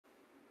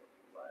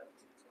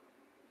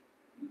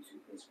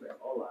Instagram,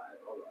 all live.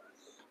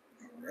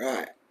 All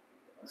right.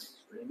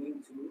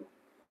 Streaming to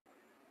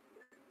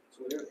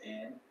Twitter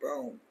and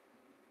boom.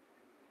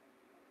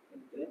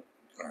 LinkedIn.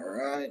 All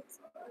right.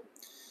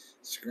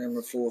 Instagram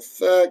in full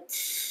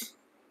effect.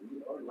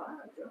 We are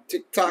live, Joe.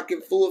 TikTok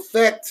in full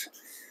effect.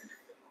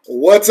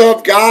 What's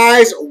up,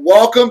 guys?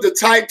 Welcome to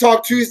Type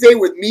Talk Tuesday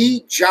with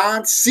me,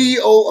 John,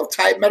 CEO of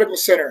Type Medical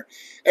Center.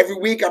 Every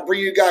week, I bring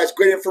you guys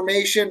great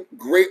information,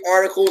 great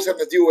articles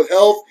having to do with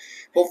health,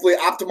 hopefully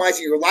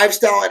optimizing your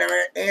lifestyle and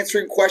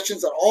answering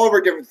questions on all of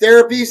our different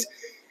therapies,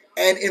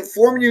 and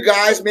informing you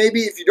guys, maybe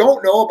if you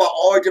don't know, about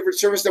all our different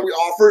services that we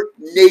offer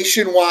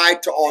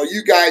nationwide to all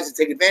you guys to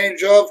take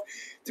advantage of,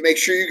 to make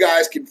sure you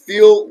guys can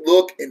feel,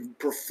 look, and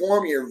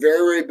perform your very,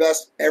 very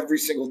best every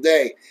single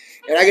day.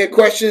 And I get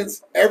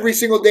questions every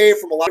single day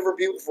from a lot of different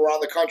people from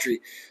around the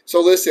country. So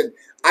listen,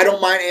 I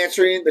don't mind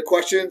answering the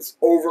questions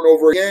over and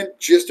over again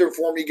just to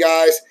inform you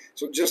guys.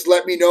 So just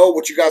let me know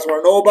what you guys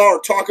want to know about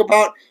or talk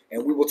about,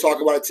 and we will talk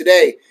about it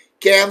today.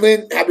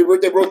 Camlin, happy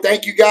birthday, bro.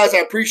 Thank you, guys. I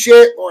appreciate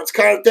it. Lawrence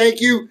Connor,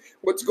 thank you.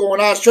 What's going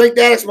on? Strength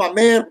Addicts, my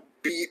man.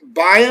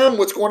 Byam,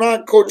 what's going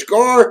on? Coach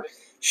Gar,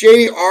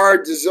 Shady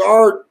R.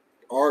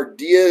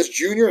 Diaz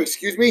Jr.,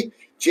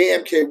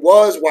 JMK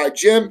Was, Y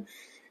Jim.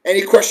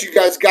 Any question you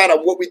guys got on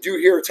what we do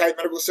here at Type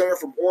Medical Center,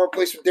 from hormone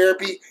replacement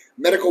therapy,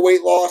 medical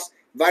weight loss,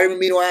 vitamin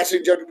amino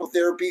acid injectable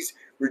therapies,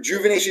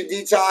 rejuvenation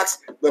detox,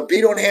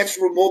 libido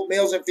enhancement for both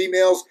males and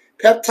females,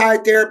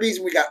 peptide therapies,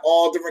 and we got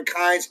all different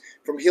kinds,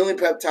 from healing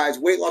peptides,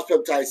 weight loss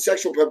peptides,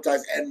 sexual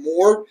peptides, and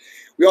more.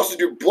 We also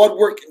do blood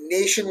work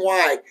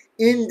nationwide,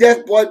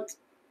 in-depth blood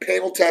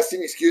panel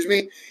testing,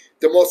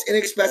 the most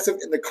inexpensive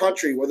in the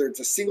country. Whether it's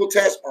a single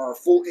test or a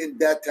full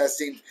in-depth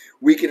testing,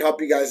 we can help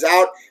you guys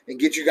out and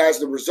get you guys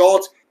the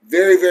results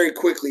very, very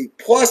quickly.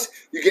 Plus,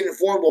 you get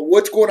informed about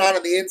what's going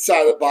on the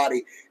inside of the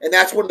body, and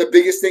that's one of the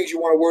biggest things you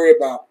want to worry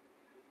about.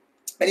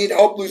 I need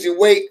help losing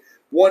weight.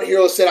 One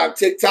hero said on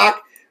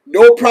TikTok,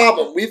 no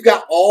problem. We've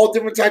got all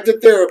different types of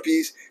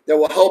therapies that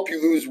will help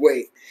you lose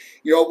weight.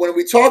 You know, when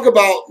we talk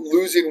about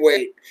losing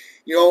weight,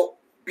 you know,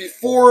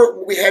 before,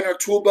 what we had in our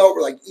tool belt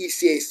were like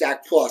ECA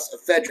Stack Plus,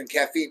 ephedrine,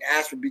 caffeine,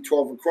 aspirin,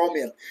 B12, and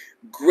chromium.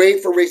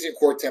 Great for raising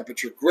core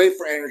temperature, great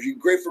for energy,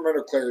 great for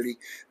mental clarity.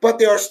 But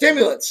there are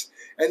stimulants,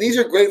 and these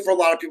are great for a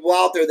lot of people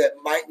out there that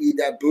might need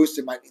that boost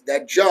and might need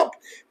that jump.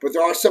 But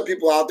there are some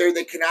people out there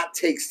that cannot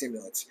take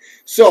stimulants.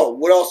 So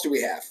what else do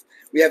we have?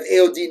 We have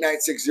AOD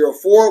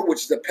 9604,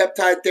 which is a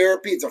peptide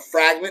therapy. It's a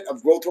fragment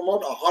of growth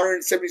hormone,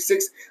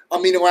 176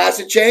 amino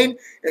acid chain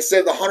instead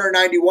of the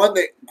 191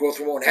 that growth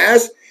hormone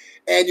has.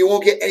 And you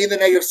won't get any of the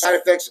negative side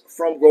effects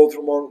from growth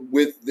hormone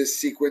with this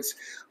sequence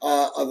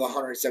of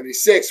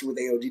 176 with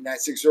AOD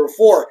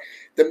 9604.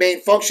 The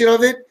main function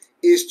of it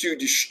is to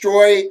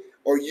destroy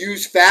or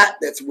use fat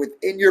that's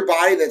within your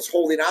body that's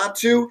holding on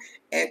to,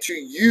 and to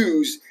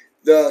use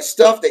the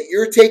stuff that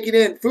you're taking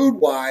in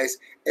food-wise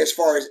as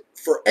far as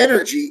for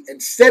energy,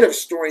 instead of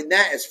storing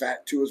that as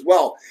fat too as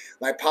well.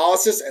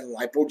 Lipolysis and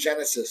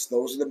lipogenesis,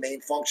 those are the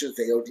main functions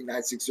of AOD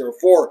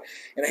 9604.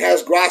 And it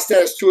has GRAS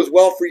status too as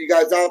well for you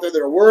guys out there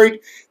that are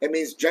worried. That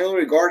means generally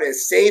regarded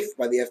as safe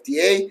by the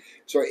FDA.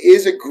 So it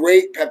is a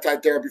great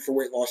peptide therapy for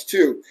weight loss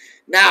too.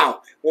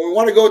 Now, when we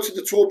want to go to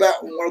the tool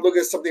belt, we want to look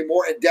at something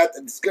more in depth,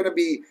 and it's going to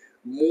be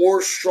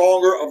more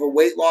stronger of a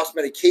weight loss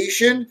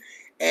medication,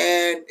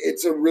 and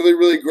it's a really,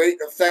 really great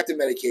effective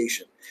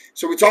medication.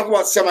 So we talk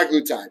about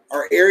semaglutide,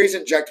 our Aries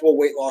injectable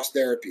weight loss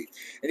therapy.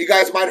 And you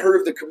guys might have heard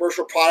of the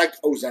commercial product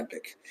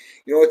Ozempic.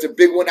 You know, it's a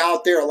big one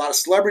out there. A lot of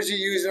celebrities are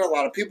using it. A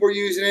lot of people are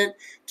using it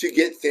to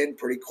get thin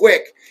pretty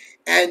quick.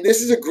 And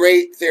this is a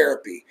great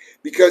therapy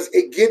because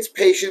it gets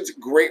patients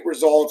great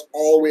results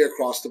all the way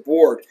across the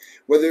board.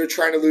 Whether they're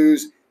trying to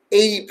lose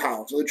 80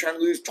 pounds or they're trying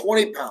to lose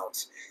 20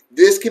 pounds,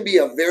 this can be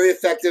a very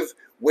effective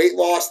weight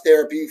loss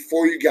therapy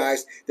for you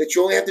guys that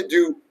you only have to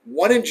do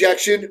one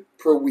injection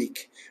per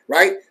week,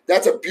 right?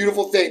 That's a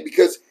beautiful thing,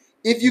 because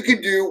if you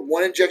can do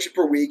one injection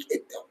per week,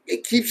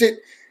 it keeps it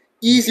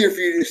easier for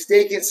you to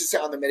stay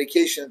consistent on the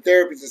medication and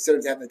therapies instead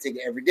of having to take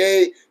it every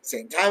day,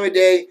 same time of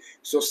day.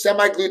 So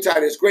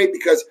semaglutide is great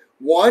because,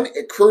 one,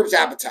 it curbs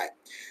appetite.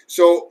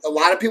 So a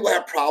lot of people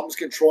have problems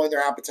controlling their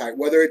appetite,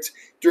 whether it's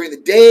during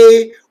the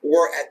day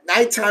or at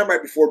nighttime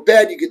right before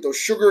bed. You get those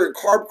sugar and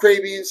carb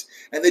cravings,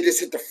 and they just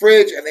hit the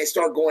fridge and they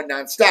start going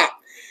nonstop.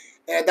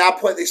 And at that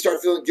point, they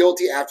start feeling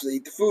guilty after they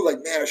eat the food,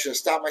 like, man, I should have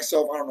stopped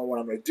myself. I don't know what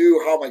I'm going to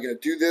do. How am I going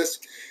to do this?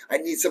 I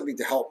need something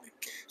to help me.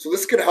 So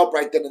this is going to help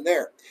right then and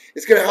there.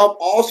 It's going to help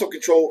also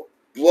control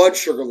blood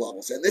sugar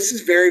levels. And this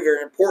is very,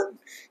 very important.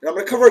 And I'm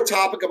going to cover a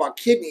topic about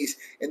kidneys,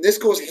 and this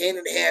goes hand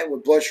in hand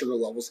with blood sugar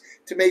levels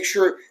to make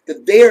sure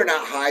that they are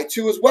not high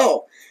too as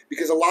well.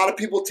 Because a lot of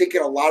people take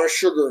in a lot of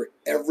sugar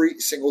every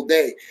single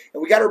day.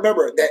 And we got to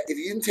remember that if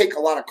you didn't take a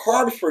lot of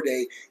carbs per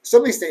day,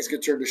 some of these things can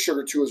turn to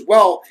sugar too as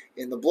well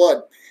in the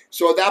blood.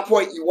 So at that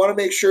point, you want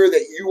to make sure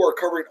that you are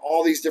covering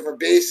all these different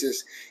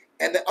bases.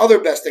 And the other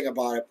best thing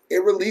about it,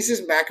 it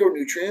releases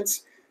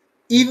macronutrients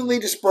evenly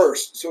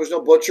dispersed, so there's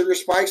no blood sugar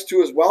spikes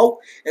too as well,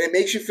 and it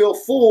makes you feel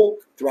full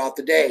throughout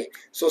the day.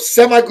 So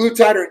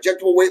semaglutide or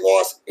injectable weight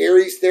loss,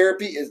 Aries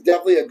therapy is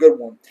definitely a good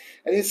one.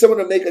 I need someone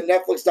to make a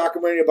Netflix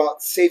documentary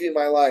about saving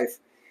my life.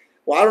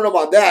 Well, I don't know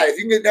about that. If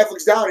you can get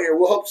Netflix down here,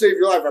 we'll help save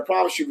your life. I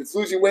promise you. If it's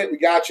losing weight, we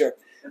got you.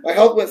 My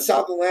health went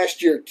south in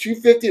last year,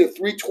 250 to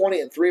 320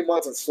 in 3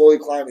 months and slowly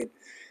climbing.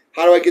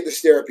 How do I get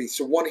this therapy?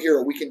 So One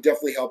Hero, we can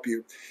definitely help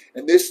you.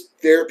 And this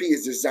therapy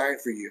is designed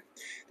for you.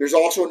 There's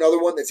also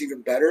another one that's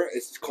even better.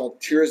 It's called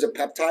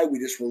peptide. We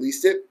just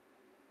released it.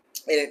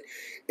 And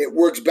it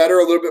works better,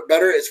 a little bit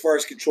better as far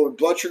as controlling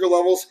blood sugar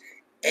levels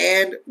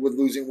and with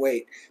losing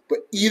weight. But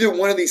either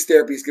one of these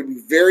therapies can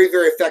be very,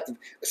 very effective,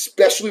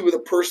 especially with a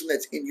person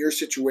that's in your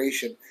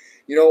situation.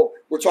 You know,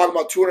 we're talking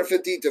about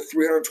 250 to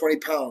 320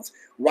 pounds.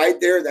 Right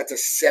there, that's a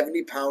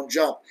 70-pound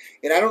jump.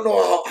 And I don't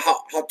know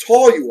how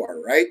tall you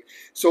are, right?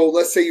 So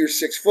let's say you're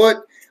 6 foot.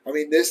 I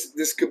mean,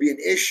 this could be an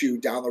issue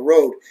down the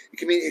road. It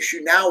can be an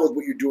issue now with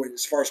what you're doing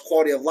as far as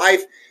quality of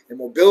life and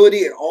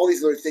mobility and all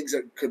these other things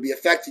that could be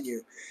affecting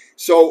you.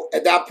 So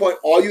at that point,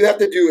 all you have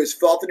to do is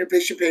fill out the new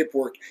patient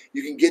paperwork.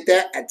 You can get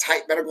that at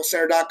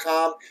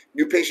tightmedicalcenter.com.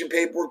 New patient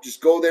paperwork,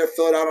 just go there,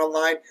 fill it out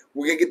online.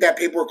 We're going to get that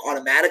paperwork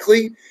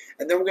automatically,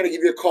 and then we're going to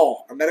give you a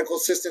call. Our medical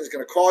assistant is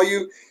going to call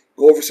you,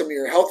 go over some of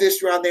your health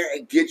history on there,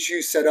 and get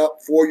you set up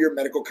for your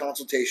medical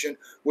consultation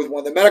with one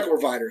of the medical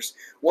providers.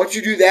 Once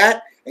you do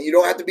that, and you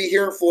don't have to be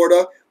here in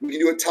Florida, we can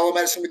do a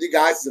telemedicine with you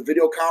guys. It's a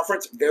video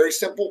conference, very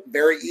simple,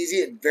 very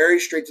easy, and very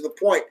straight to the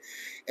point.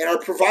 And our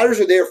providers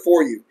are there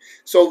for you.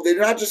 So they're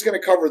not just going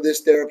to cover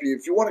this therapy.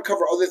 If you want to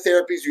cover other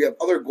therapies, you have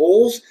other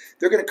goals,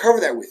 they're going to cover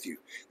that with you.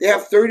 They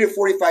have 30 to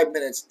 45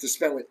 minutes to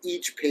spend with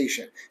each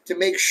patient to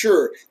make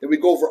sure that we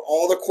go over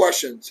all the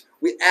questions.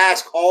 We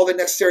ask all the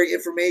necessary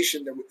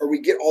information, or we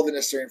get all the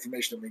necessary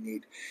information that we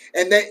need.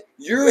 And that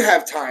you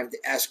have time to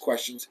ask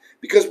questions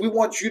because we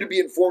want you to be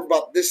informed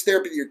about this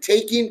therapy that you're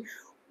taking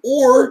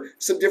or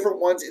some different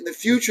ones in the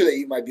future that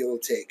you might be able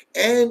to take.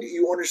 And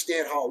you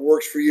understand how it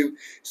works for you.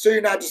 So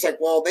you're not just like,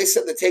 well, they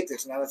said to take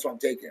this, now that's what I'm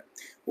taking.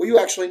 Well, you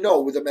actually know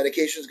what the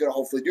medication is going to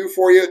hopefully do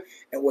for you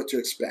and what to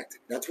expect.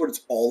 That's what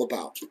it's all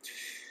about.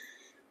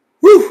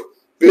 Whew!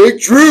 Big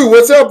Drew,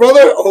 what's up,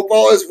 brother? I hope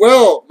all is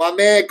well. My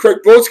man Craig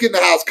Brodsky in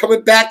the house,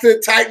 coming back to the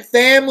Titan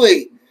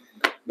family.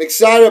 I'm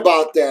excited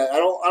about that. I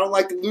don't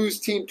like to lose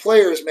team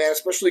players, man,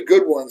 especially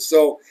good ones.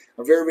 So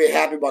I'm very, very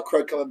happy about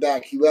Craig coming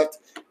back. He left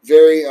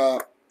very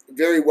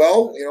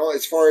well, you know,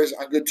 as far as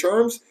on good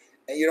terms.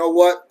 And you know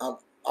what?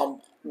 I'm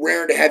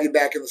raring to have you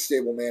back in the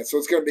stable, man. So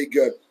it's going to be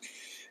good.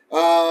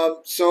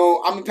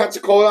 So I'm in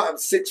Pensacola. I'm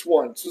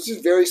 6'1". So this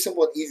is very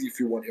simple and easy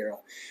for you, One Hero.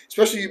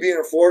 Especially you being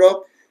in Florida.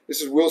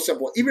 This is real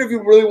simple. Even if you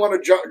really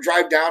want to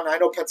drive down, I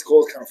know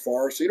Pensacola is kind of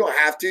far, so you don't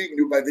have to. You can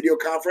do it by video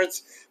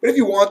conference. But if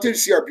you want to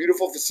see our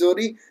beautiful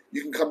facility,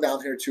 you can come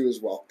down here too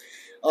as well.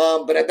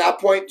 But at that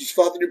point, just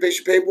fill out the new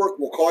patient paperwork.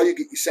 We'll call you,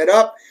 get you set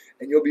up,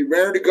 and you'll be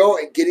raring to go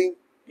and getting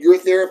your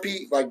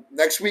therapy like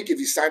next week if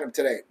you sign up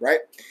today, right?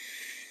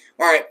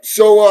 All right,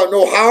 so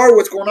no Howard,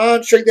 what's going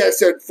on? Check that. I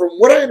said, from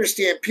what I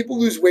understand, people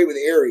lose weight with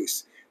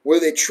Aries,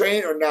 whether they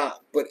train or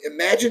not. But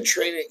imagine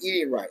training and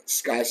eating right.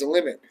 Sky's the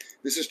limit.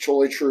 This is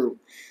totally true.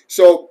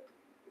 So,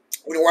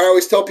 you know, I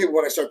always tell people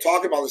when I start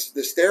talking about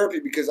this therapy,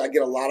 because I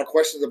get a lot of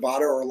questions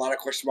about it or a lot of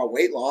questions about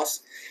weight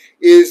loss,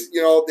 is,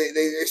 you know,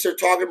 they start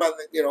talking about,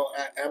 you know,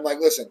 and I'm like,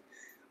 listen,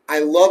 I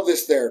love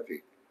this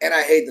therapy and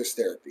I hate this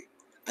therapy.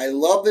 I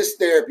love this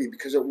therapy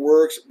because it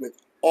works with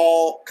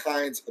all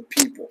kinds of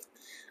people.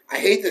 I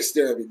hate this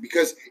therapy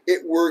because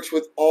it works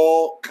with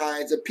all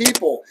kinds of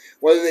people,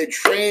 whether they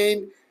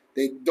train,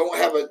 they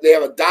have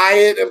a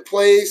diet in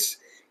place.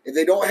 If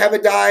they don't have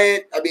a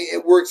diet, I mean,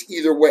 it works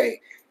either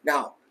way.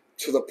 Now,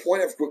 to the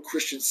point of what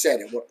Christian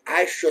said, and what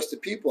I stress to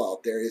people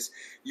out there is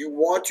you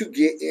want to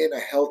get in a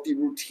healthy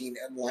routine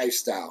and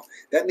lifestyle.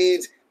 That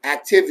means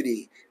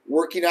activity,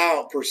 working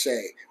out per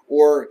se,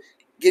 or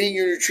getting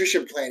your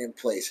nutrition plan in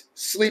place,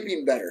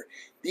 sleeping better.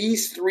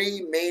 These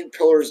three main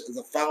pillars are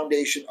the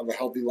foundation of a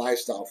healthy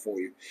lifestyle for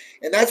you.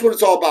 And that's what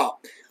it's all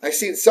about. I've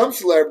seen some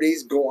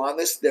celebrities go on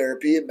this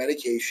therapy and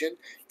medication,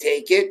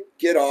 take it,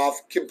 get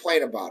off,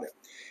 complain about it.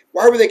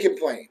 Why were they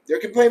complaining? They're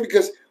complaining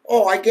because,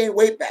 oh, I gained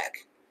weight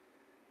back.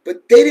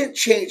 But they didn't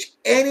change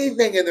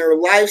anything in their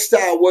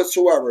lifestyle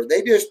whatsoever.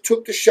 They just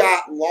took the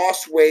shot,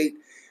 lost weight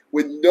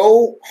with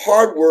no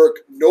hard work,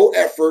 no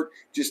effort,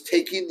 just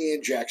taking the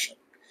injection.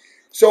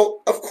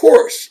 So, of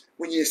course,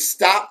 when you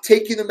stop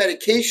taking the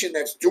medication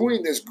that's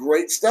doing this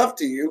great stuff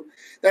to you,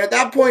 then at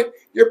that point,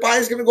 your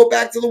body's going to go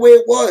back to the way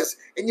it was.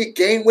 And you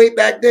gain weight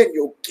back then,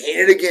 you'll gain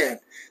it again.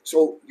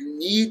 So you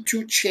need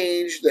to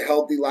change the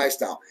healthy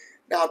lifestyle.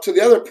 Now, to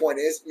the other point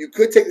is, you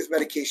could take this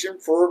medication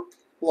for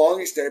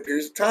long extended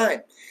periods of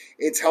time.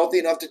 It's healthy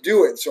enough to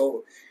do it.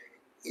 So,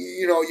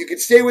 you know, you can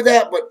stay with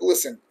that, but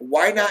listen,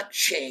 why not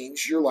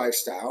change your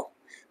lifestyle?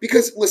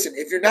 Because listen,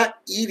 if you're not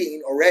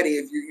eating already,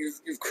 if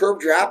you've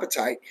curbed your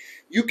appetite,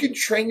 you can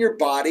train your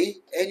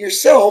body and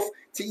yourself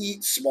to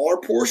eat smaller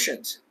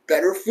portions,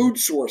 better food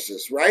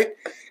sources, right?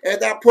 And at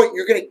that point,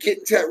 you're going to get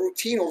into that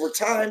routine over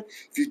time.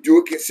 If you do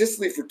it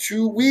consistently for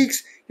 2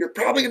 weeks, you're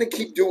probably going to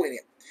keep doing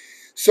it.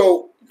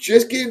 So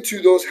just get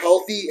into those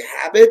healthy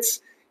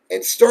habits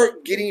and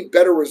start getting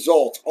better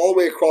results all the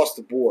way across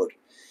the board.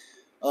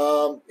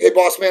 Hey,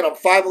 boss man, I'm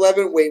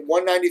 5'11", weigh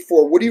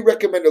 194. What do you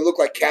recommend to look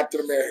like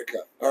Captain America?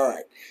 All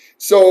right.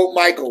 So,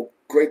 Michael,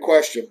 great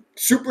question.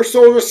 Super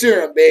Solar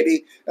Serum,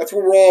 baby. That's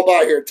what we're all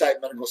about here at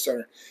Titan Medical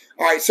Center.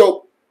 All right,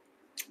 so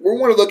we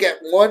want to look at,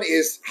 one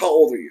is how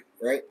old are you,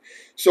 right?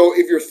 So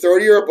if you're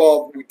 30 or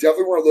above, we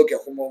definitely want to look at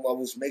hormone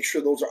levels, make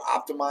sure those are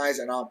optimized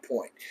and on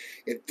point.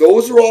 If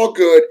those are all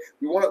good,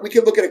 we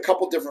can look at a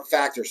couple different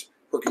factors.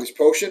 Hercules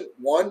Potion,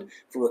 one,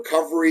 for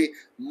recovery,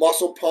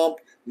 muscle pump,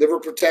 liver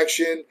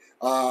protection,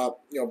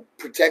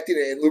 protecting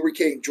and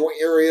lubricating joint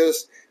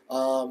areas,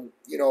 I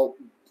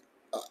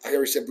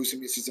already said boosting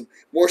the immune system,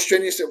 more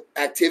strenuous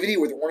activity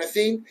with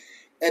ornithine.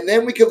 And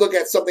then we could look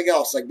at something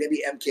else, like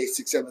maybe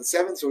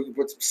MK677, so we can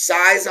put some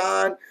size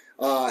on,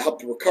 help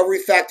the recovery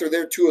factor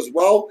there too as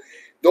well.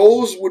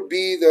 Those would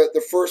be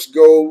the first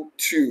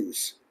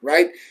go-tos,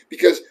 right?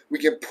 Because we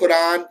can put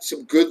on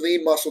some good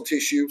lean muscle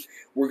tissue.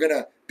 We're going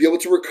to be able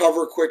to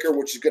recover quicker,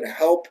 which is going to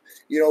help,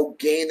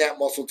 gain that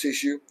muscle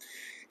tissue.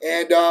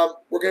 And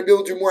we're going to be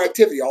able to do more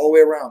activity all the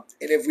way around.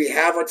 And if we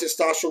have our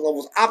testosterone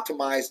levels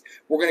optimized,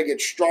 we're going to get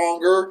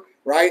stronger,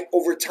 right?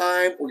 Over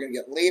time, we're going to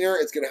get leaner.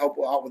 It's going to help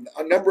out with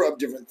a number of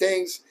different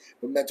things,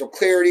 with mental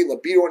clarity,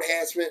 libido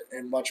enhancement,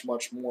 and much,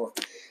 much more.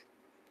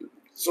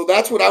 So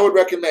that's what I would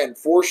recommend,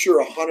 for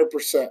sure,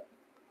 100%.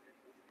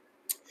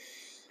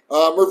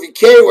 Murphy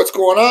K, what's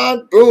going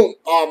on? Boom.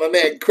 Oh, my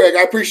man, Craig,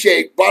 I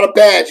appreciate it. Bought a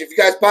badge. If you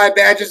guys buy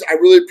badges, I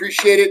really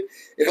appreciate it.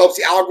 It helps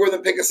the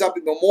algorithm pick us up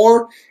even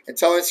more and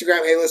tell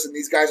Instagram, hey, listen,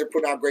 these guys are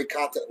putting out great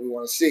content we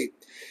want to see.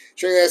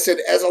 I said,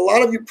 as a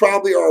lot of you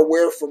probably are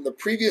aware from the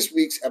previous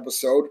week's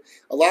episode,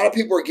 a lot of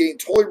people are getting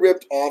totally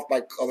ripped off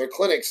by other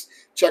clinics.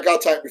 Check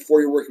out Titan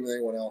before you're working with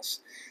anyone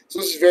else. So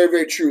this is very,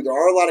 very true. There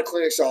are a lot of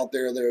clinics out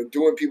there that are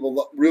doing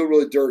people really,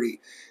 really dirty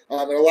in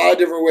a lot of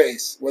different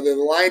ways. Whether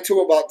they're lying to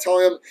them about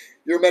telling them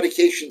your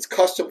medication's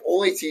custom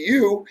only to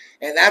you,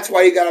 and that's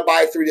why you got to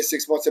buy 3 to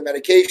 6 months of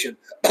medication.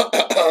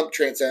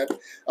 Transcend.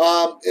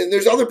 And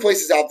there's other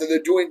places out there that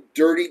are doing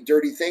dirty,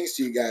 dirty things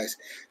to you guys.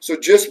 So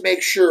just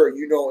make sure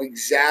you know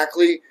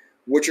exactly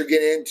what you're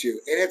getting into.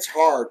 And it's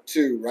hard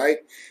too, right?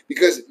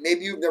 Because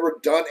maybe you've never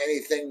done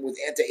anything with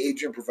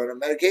anti-aging preventive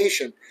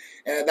medication.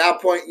 And at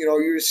that point,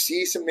 you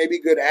see some maybe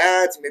good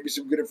ads, maybe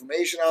some good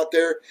information out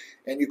there,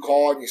 and you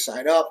call and you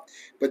sign up.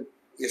 But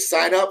you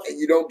sign up and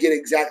you don't get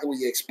exactly what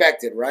you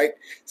expected, right?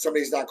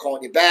 Somebody's not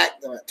calling you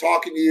back. They're not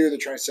talking to you. They're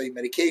trying to sell you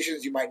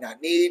medications you might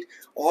not need.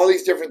 All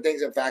these different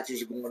things and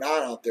factors are going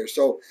on out there.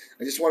 So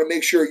I just want to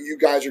make sure you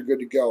guys are good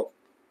to go.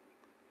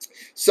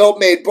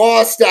 Self-made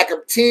boss, stack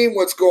up team,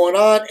 what's going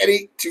on?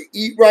 Eddie to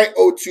Eat Right,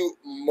 O2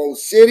 Mo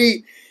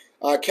City.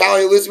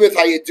 Callie Elizabeth,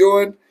 how you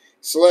doing?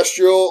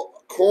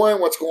 Celestial Coin,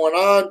 what's going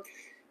on?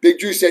 Big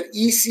Drew said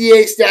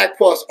ECA Stack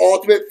Plus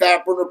Ultimate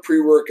Fat Burner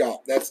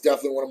Pre-Workout. That's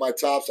definitely one of my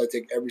tops I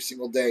take every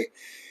single day.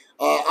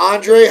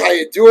 Andre, how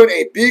you doing?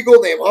 A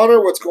Beagle named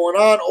Hunter, what's going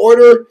on?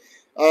 Order.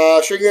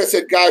 Shrinky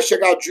said, guys,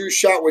 check out Drew's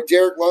shot with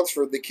Derek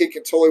Lunsford. The kid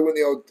can totally win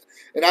the old.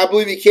 And I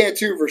believe he can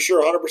too, for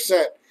sure,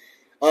 100%.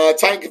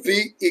 Titan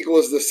Compete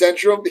equals the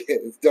Centrum.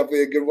 It's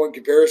definitely a good one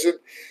comparison.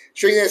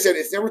 Shrinky said,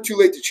 it's never too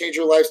late to change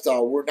your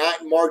lifestyle. We're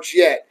not in March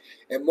yet,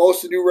 and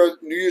most of the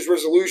New Year's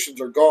resolutions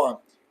are gone.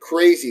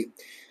 Crazy.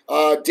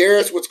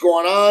 Darius, what's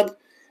going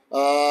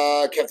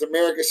on? Captain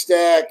America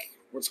Stack,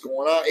 what's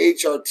going on?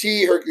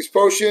 HRT, Hercules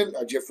Potion,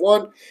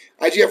 IGF-1.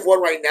 IGF-1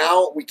 right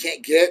now we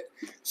can't get.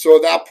 So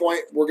at that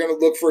point, we're going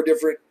to look for a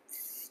different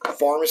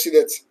pharmacy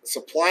that's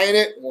supplying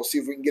it, and we'll see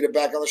if we can get it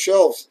back on the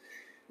shelves.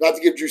 Not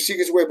to give Drew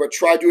secrets away, but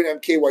try doing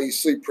MK while you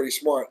sleep. Pretty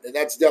smart, and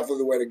that's definitely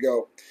the way to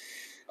go.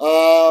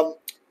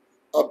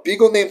 A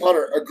Beagle named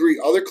Hunter,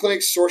 agree. Other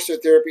clinics source their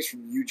therapies from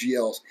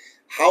UGLs.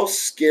 How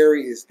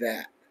scary is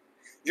that?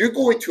 You're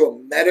going to a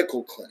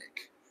medical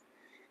clinic,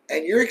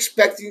 and you're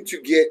expecting to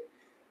get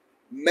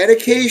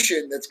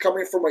medication that's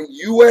coming from a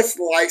U.S.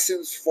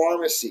 licensed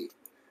pharmacy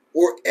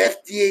or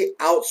FDA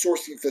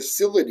outsourcing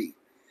facility.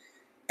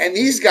 And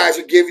these guys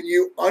are giving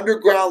you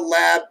underground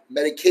lab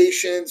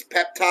medications,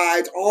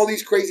 peptides, all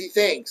these crazy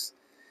things.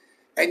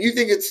 And you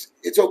think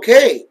it's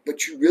okay,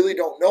 but you really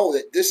don't know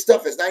that this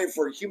stuff is not even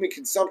for human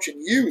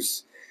consumption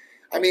use.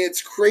 I mean,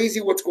 it's crazy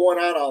what's going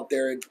on out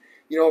there. And,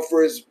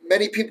 for as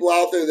many people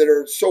out there that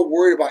are so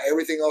worried about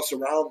everything else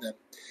around them,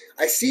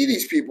 I see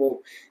these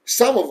people,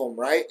 some of them,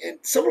 right? And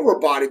some of them are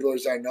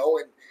bodybuilders I know.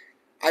 And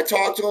I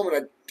talk to them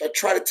and I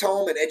try to tell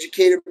them and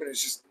educate them. And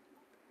it's just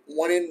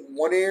one in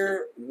one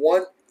ear,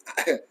 one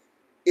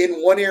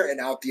in one ear and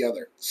out the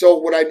other. So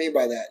what I mean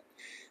by that.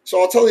 So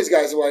I'll tell these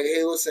guys, like,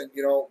 hey, listen,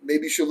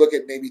 maybe you should look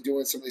at maybe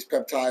doing some of these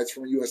peptides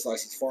from a U.S.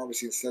 licensed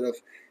pharmacy instead of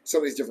some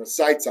of these different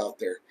sites out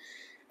there.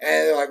 And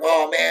they're like,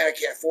 oh, man, I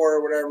can't afford it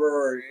or whatever,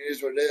 or it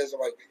is what it is. I'm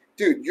like,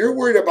 dude, you're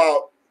worried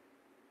about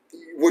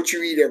what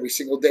you eat every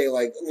single day,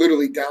 like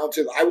literally down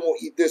to I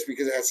won't eat this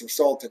because it has some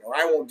salt in it, or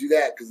I won't do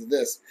that because of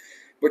this.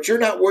 But you're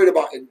not worried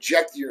about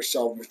injecting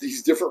yourself with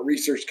these different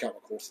research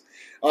chemicals.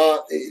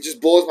 It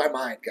just blows my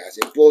mind, guys.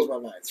 It blows my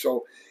mind.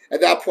 So at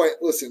that point,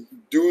 listen,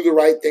 do the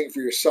right thing for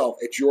yourself.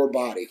 It's your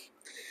body.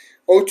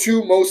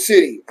 O2 Mo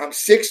City. I'm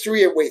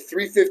 6'3" and weigh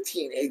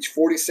 315, age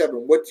 47.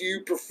 What do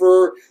you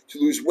prefer to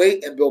lose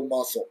weight and build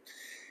muscle?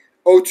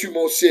 O2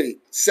 Mo City.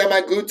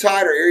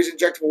 Semaglutide or Aries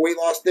injectable weight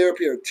loss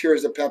therapy or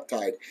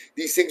tirzepatide.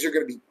 These things are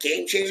going to be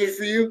game changers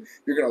for you.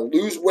 You're going to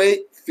lose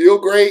weight, feel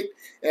great,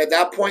 and at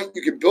that point,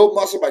 you can build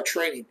muscle by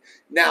training.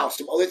 Now,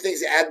 some other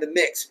things to add in the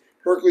mix.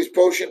 Hercules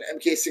Potion,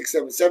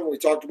 MK677. We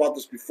talked about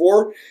this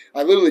before.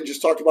 I literally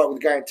just talked about it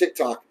with a guy on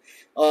TikTok.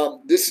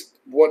 This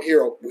one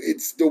here,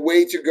 it's the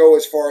way to go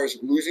as far as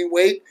losing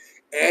weight,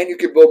 and you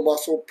can build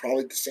muscle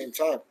probably at the same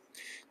time.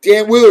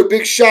 Dan Wheeler,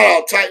 big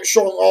shout out. Titan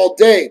showing all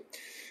day.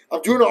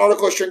 I'm doing an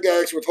article on Strength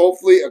Addicts with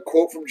hopefully a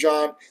quote from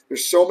John.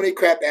 There's so many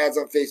crap ads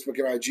on Facebook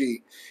and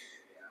IG.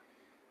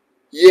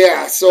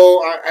 Yeah,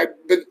 so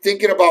I've been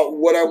thinking about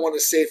what I want to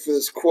say for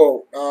this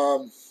quote.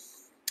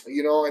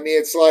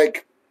 It's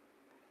like,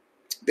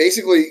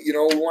 basically, we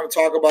want to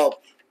talk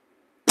about,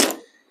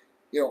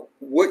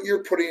 what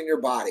you're putting in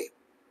your body.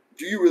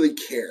 Do you really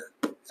care?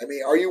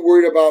 Are you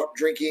worried about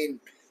drinking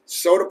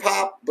soda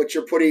pop, but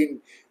you're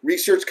putting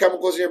research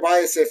chemicals in your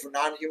body that say for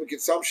non-human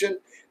consumption?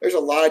 There's a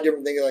lot of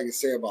different things I can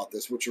say about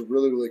this, which are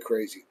really, really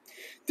crazy.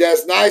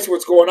 Des Nice,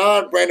 what's going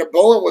on? Brandon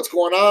Bullen, what's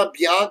going on?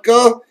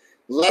 Bianca,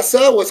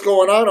 Lessa, what's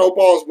going on? I hope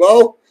all is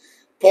well.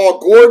 Paul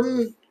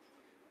Gordon,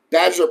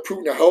 badges are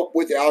proven to help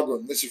with the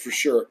algorithm. This is for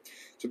sure.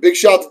 So big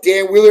shout out to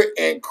Dan Wheeler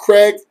and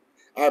Craig.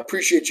 I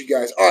appreciate you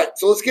guys. All right,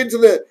 so let's get into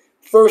the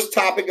first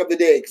topic of the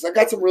day because I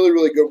got some really,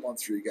 really good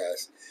ones for you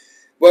guys.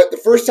 But the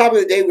first topic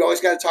of the day, we always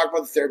got to talk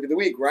about the therapy of the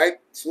week, right?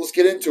 So let's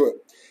get into it.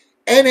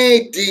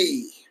 NAD.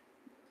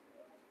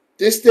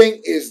 This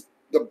thing is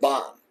the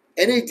bomb.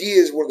 NAD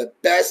is one of the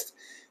best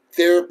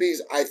therapies,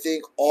 I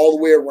think, all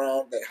the way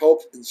around that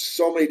helps in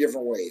so many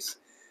different ways.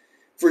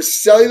 For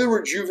cellular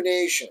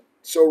rejuvenation,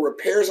 so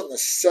repairs on the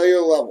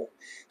cellular level.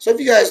 So if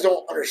you guys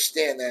don't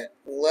understand that,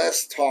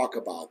 let's talk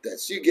about that.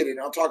 So you get it.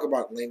 I'll talk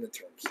about it in layman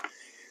terms.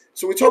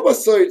 So we talk about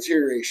cellular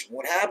deterioration.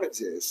 What happens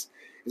is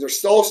our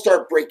cells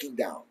start breaking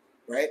down,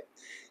 right?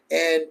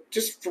 And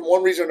just from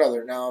one reason or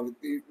another. Now,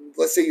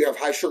 let's say you have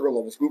high sugar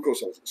levels,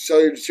 glucose levels,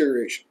 cellular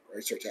deterioration,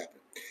 right, starts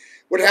happening.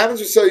 What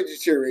happens with cellular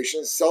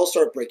deterioration is cells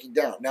start breaking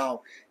down.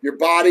 Now, your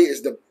body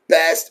is the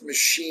best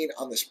machine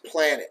on this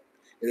planet.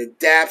 It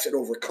adapts, it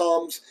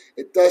overcomes,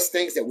 it does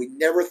things that we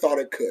never thought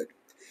it could.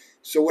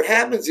 So what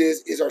happens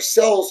is our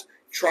cells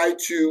try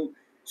to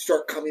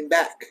start coming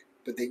back,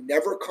 but they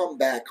never come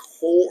back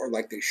whole or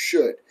like they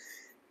should.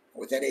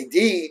 With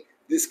NAD,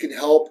 this can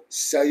help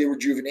cellular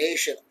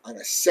rejuvenation on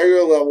a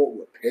cellular level,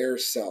 repair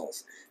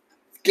cells.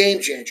 Game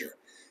changer.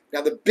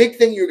 Now, the big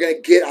thing you're going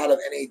to get out of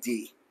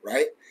NAD,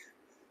 right?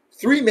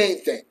 Three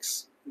main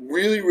things.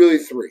 Really, really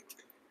three.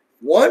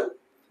 One,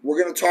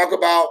 we're going to talk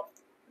about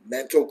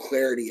mental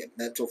clarity and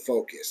mental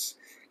focus.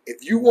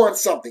 If you want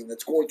something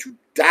that's going to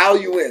dial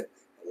you in,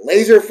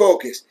 laser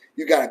focus,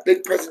 you got a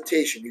big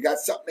presentation, you got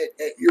something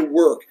at your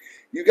work,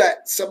 you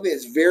got something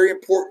that's very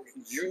important,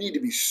 you need to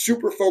be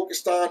super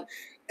focused on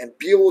and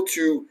be able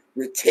to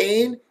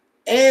retain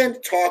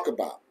and talk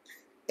about.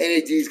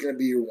 NAD is going to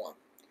be your one.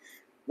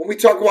 When we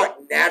talk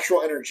about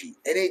natural energy,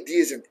 NAD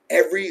is in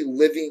every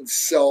living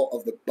cell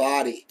of the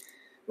body,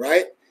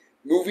 right?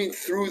 Moving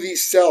through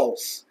these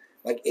cells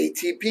like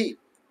ATP.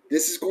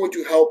 This is going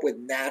to help with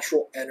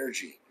natural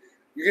energy.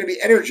 You're going to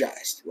be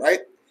energized,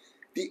 right?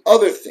 The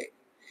other thing,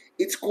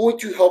 it's going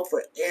to help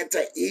for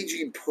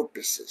anti-aging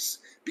purposes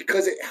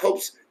because it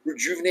helps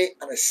rejuvenate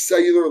on a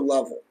cellular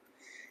level.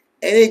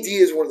 NAD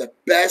is one of the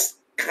best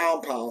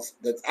compounds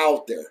that's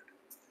out there.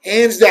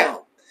 Hands down.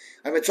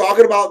 I've been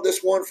talking about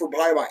this one for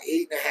probably about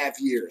 8.5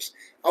 years.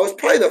 I was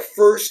probably the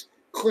first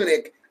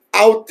clinic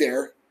out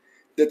there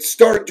that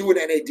started doing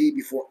NAD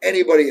before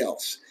anybody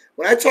else.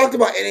 When I talked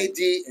about NAD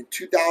in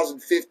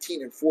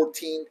 2015 and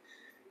 14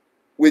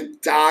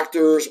 with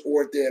doctors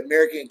or at the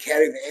American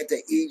Academy of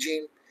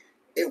Anti-Aging,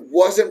 it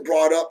wasn't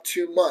brought up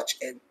too much.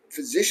 And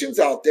physicians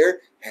out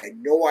there had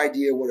no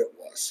idea what it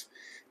was.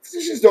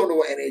 Physicians don't know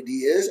what NAD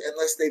is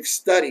unless they've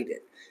studied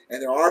it.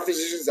 And there are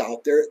physicians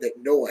out there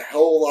that know a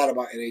hell of a lot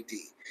about NAD.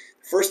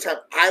 The first time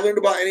I learned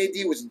about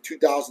NAD was in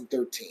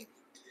 2013,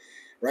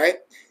 right?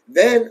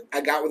 Then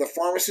I got with a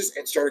pharmacist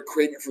and started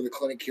creating it for the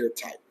clinic here at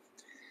Titan.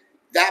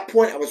 That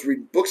point, I was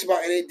reading books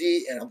about NAD,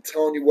 and I'm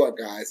telling you what,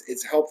 guys,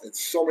 it's helped in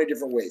so many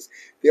different ways.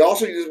 They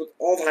also use it with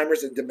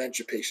Alzheimer's and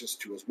dementia patients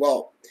too as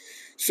well.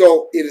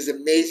 So it is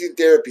amazing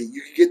therapy.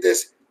 You can get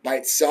this by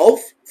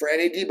itself, for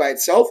NAD by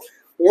itself,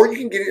 or you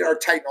can get it in our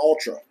Titan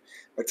Ultra.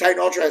 Our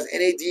Titan Ultra has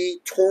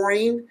NAD,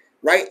 taurine,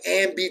 right,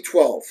 and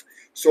B12.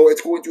 So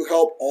it's going to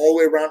help all the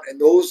way around, and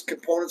those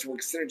components work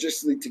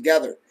synergistically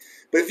together.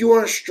 But if you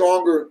want a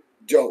stronger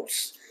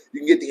dose, you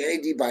can get the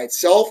NAD by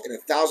itself in a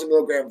 1,000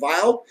 milligram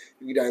vial.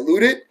 You can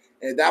dilute it,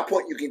 and at that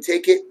point, you can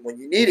take it when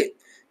you need it.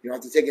 You don't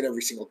have to take it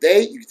every single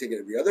day. You can take it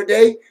every other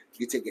day.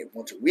 You can take it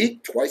once a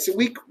week, twice a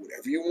week,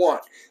 whatever you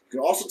want. You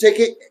can also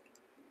take it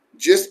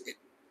just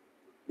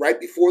right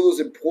before those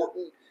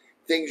important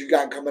things you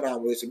got coming on,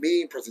 whether it's a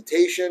meeting,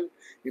 presentation,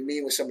 you're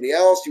meeting with somebody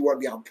else, you want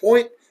to be on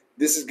point,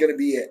 this is going to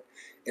be it.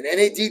 And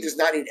NAD does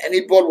not need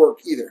any blood work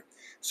either.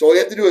 So all you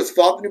have to do is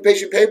fill out the new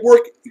patient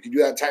paperwork. You can do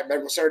that at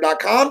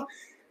TypeMedicalCenter.com.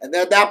 And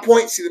then at that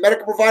point, see the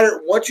medical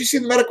provider. Once you see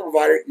the medical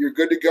provider, you're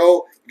good to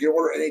go. You can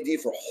order NAD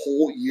for a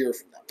whole year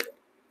from that point.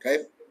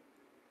 Okay?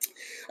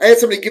 I had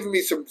somebody giving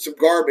me some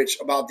garbage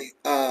about the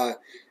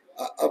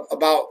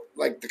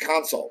like the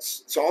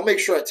consults. So I'll make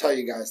sure I tell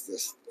you guys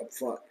this up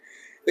front.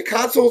 The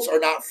consults are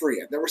not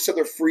free. I've never said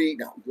they're free,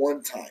 not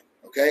one time.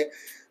 Okay?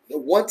 The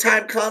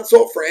one-time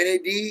consult for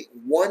NAD,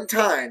 one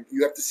time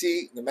you have to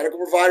see the medical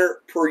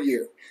provider per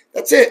year.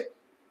 That's it.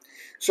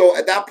 So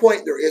at that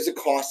point, there is a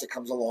cost that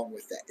comes along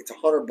with that. It's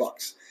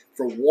 $100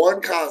 for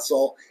one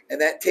consult, and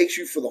that takes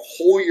you for the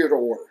whole year to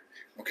order.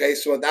 Okay,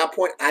 so at that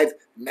point, I've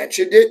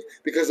mentioned it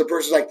because the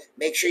person's like,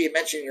 make sure you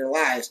mention it in your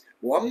lives.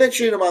 Well, I'm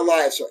mentioning it in my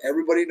lives so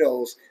everybody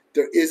knows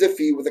there is a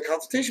fee with a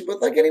consultation,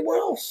 but like anywhere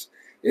else,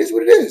 it is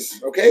what it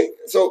is. Okay,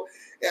 so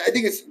I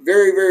think it's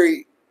very,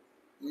 very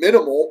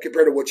minimal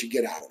compared to what you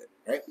get out of it,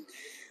 right?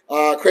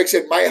 Craig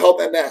said, might help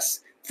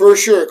MS. For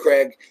sure,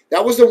 Craig.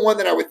 That was the one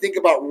that I would think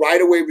about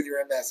right away with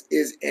your MS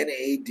is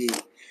NAD.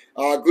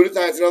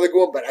 Glutathione is another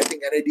good one, but I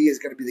think NAD is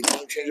going to be the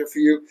game changer for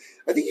you.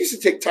 I think you used to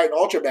take Titan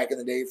Ultra back in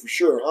the day for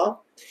sure, huh?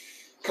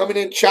 Coming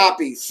in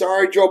choppy.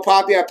 Sorry, Joe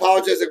Poppy. I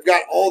apologize. I've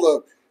got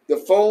all the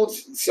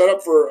phones set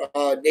up for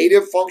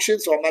native function,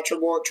 so I'm not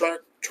trying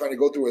to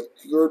go through a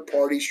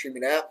third-party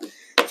streaming app.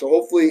 So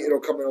hopefully it'll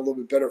come in a little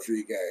bit better for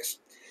you guys.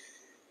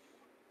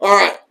 All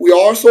right, we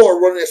also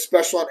are running a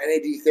special on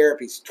NAD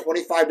therapies.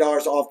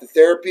 $25 off the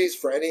therapies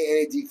for any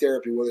NAD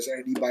therapy, whether it's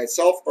NAD by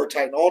itself or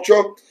Titan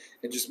Ultra.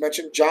 And just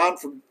mention John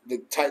from the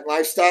Titan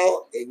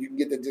Lifestyle, and you can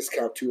get the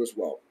discount too as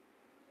well.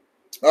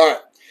 All right,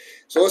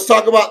 so let's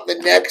talk about the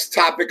next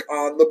topic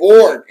on the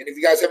board. And if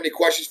you guys have any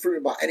questions for me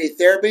about any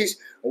therapies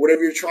or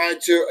whatever you're trying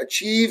to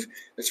achieve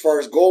as far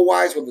as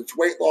goal-wise, whether it's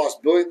weight loss,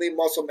 building lean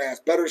muscle mass,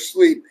 better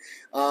sleep,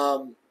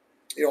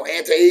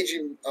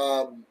 anti-aging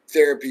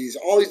therapies,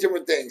 all these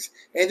different things.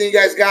 Anything you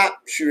guys got,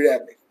 shoot it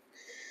at me.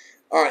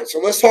 All right, so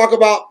let's talk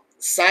about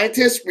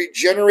scientists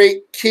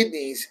regenerate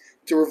kidneys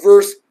to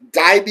reverse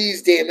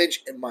diabetes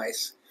damage in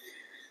mice.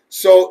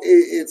 So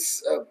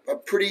it's a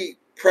pretty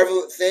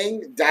prevalent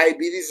thing.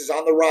 Diabetes is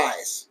on the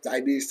rise.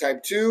 Diabetes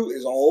type 2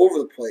 is all over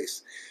the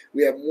place.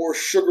 We have more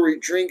sugary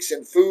drinks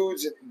and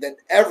foods than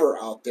ever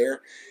out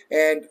there.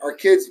 And our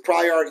kids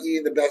probably aren't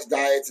eating the best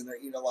diets, and they're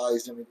eating a lot of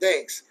these different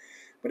things.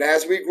 But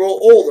as we grow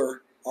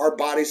older, our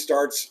body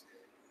starts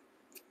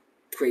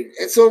creating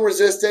insulin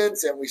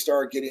resistance, and we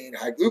start getting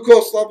high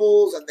glucose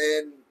levels, and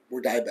then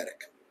we're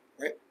diabetic,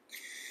 right?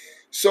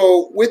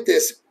 So with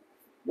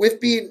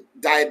being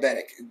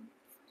diabetic,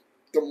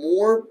 the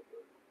more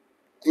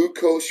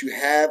glucose you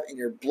have in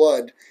your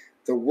blood,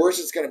 the worse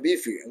it's going to be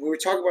for you. And we were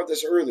talking about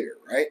this earlier,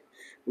 right?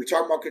 We're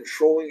talking about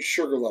controlling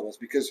sugar levels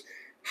because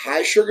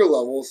high sugar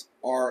levels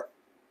are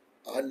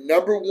a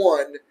number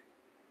one,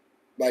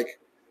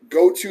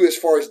 go-to as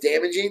far as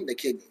damaging the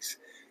kidneys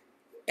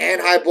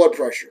and high blood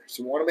pressure.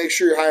 So we want to make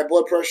sure you're high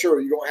blood pressure or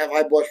you don't have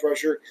high blood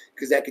pressure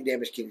because that can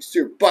damage kidneys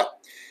too. But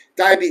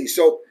diabetes.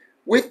 So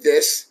with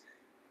this,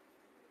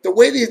 the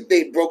way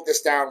they broke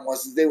this down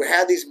was they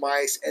had these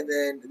mice and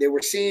then they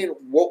were seeing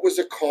what was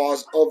the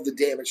cause of the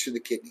damage to the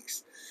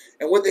kidneys.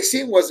 And what they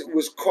seen was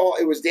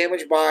it was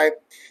damaged by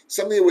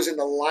something that was in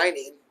the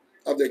lining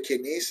of their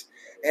kidneys,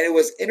 and it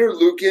was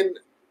interleukin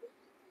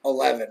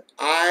 11,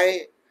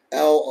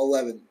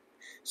 IL-11.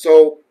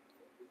 So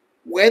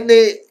when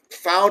they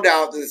found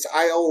out that this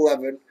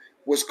IL-11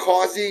 was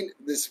causing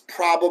this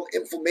problem,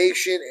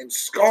 inflammation and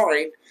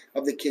scarring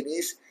of the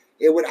kidneys,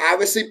 it would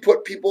obviously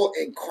put people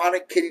in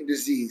chronic kidney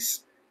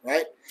disease,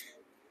 right?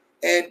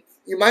 And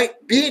you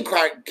might be in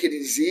chronic kidney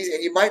disease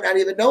and you might not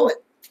even know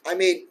it. I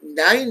mean,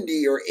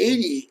 90 or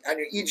 80 on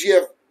your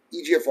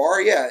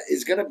EGFR,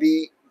 is going to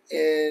be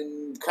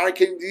in chronic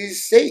kidney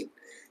disease state.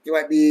 You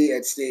might be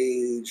at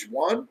stage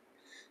 1,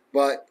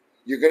 but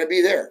you're going to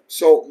be there.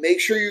 So make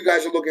sure you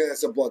guys are looking at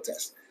some blood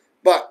tests.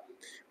 But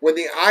when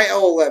the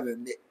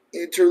IL-11, the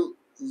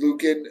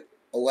interleukin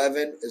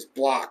 11 is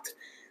blocked,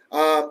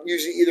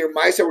 using either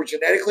mice that were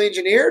genetically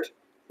engineered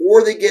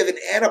or they give an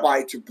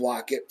antibody to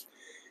block it,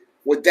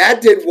 what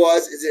that did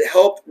was it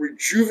helped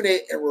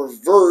rejuvenate and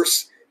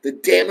reverse the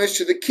damage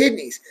to the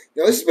kidneys.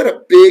 Now, this has been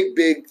a big,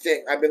 big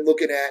thing I've been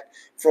looking at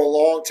for a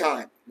long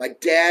time. My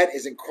dad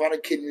is in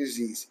chronic kidney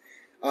disease.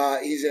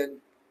 He's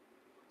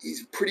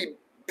pretty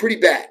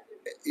bad.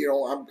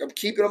 I'm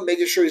keeping him,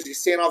 making sure he's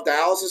staying off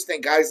dialysis.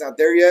 Thank God he's not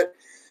there yet.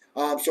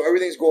 So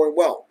everything's going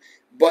well.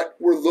 But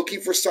we're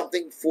looking for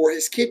something for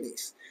his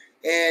kidneys.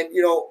 And,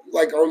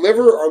 like our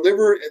liver, and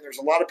there's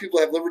a lot of people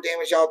that have liver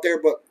damage out there,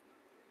 but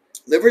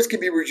livers can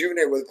be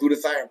rejuvenated with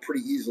glutathione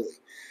pretty easily.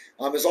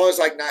 As long as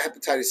not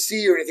hepatitis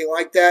C or anything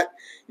like that.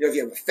 If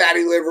you have a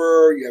fatty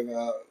liver, you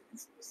have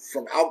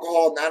from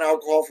alcohol,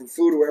 non-alcohol, from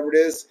food, whatever it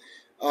is,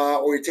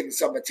 or you're taking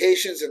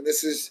supplementations, and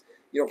this is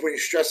putting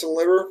stress on the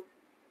liver,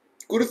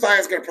 glutathione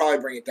is going to probably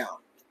bring it down.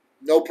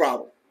 No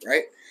problem,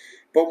 right?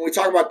 But when we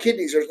talk about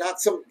kidneys, there's not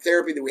some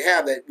therapy that we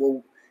have that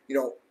will,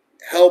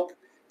 help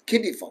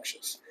kidney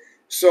functions.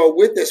 So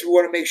with this, we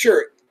want to make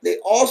sure. They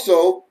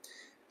also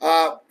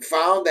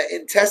found that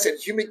in tested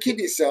human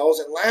kidney cells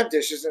in lab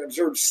dishes and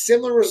observed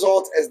similar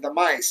results as the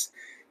mice.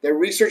 The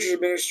researchers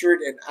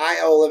administered an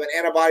IL-11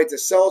 antibody to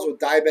cells with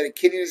diabetic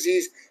kidney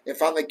disease and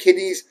found that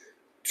kidneys'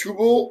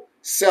 tubule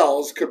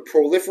cells could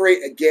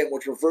proliferate again,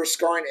 which reversed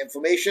scarring,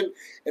 inflammation,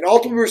 and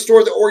ultimately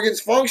restore the organ's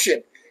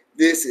function.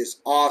 This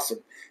is awesome.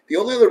 The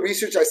only other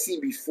research I've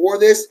seen before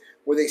this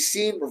where they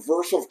seen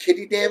reversal of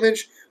kidney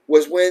damage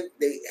was when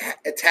they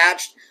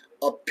attached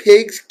a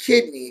pig's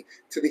kidney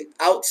to the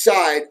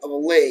outside of a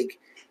leg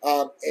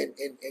and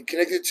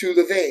connected to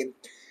the vein,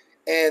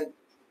 and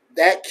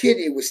that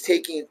kidney was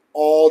taking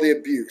all the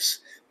abuse,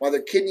 while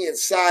the kidney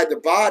inside the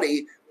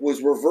body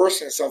was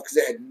reversing itself because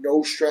it had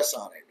no stress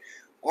on it.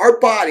 Our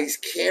bodies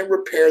can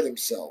repair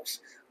themselves,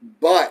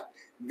 but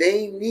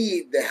they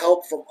need the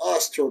help from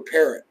us to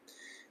repair it.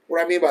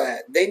 What I mean by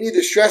that, they need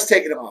the stress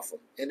taken off them.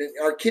 And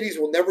our kidneys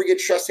will never get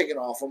stress taken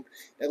off them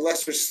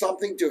unless there's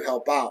something to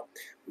help out.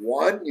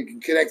 One, you can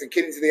connect the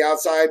kidney to the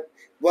outside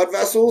blood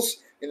vessels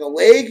in the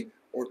leg,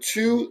 or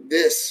two,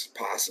 this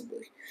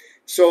possibly.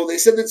 So they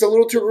said it's a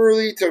little too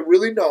early to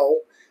really know,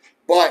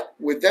 but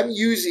with them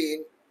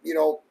using,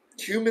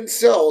 human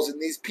cells in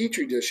these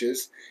petri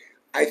dishes,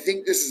 I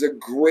think this is a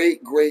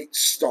great, great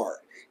start.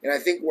 And I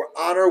think we're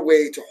on our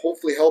way to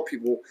hopefully help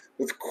people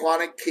with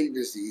chronic kidney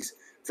disease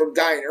from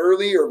dying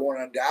early or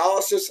going on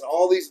dialysis and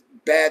all these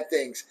bad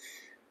things.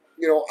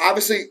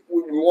 Obviously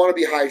we want to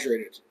be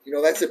hydrated.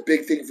 That's a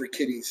big thing for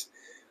kidneys.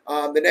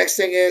 The next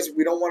thing is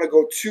we don't want to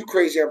go too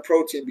crazy on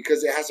protein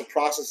because it has to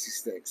process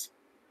these things.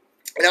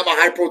 And I'm a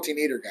high protein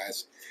eater,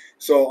 guys.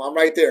 So I'm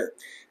right there.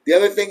 The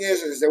other thing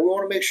is that we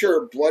want to make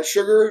sure blood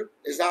sugar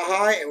is not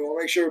high and we want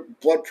to make sure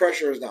blood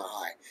pressure is not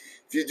high.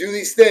 If you do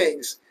these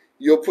things,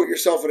 you'll put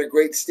yourself in a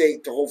great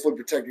state to hopefully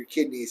protect your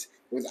kidneys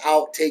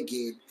without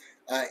taking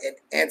an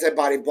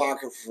antibody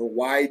blocker for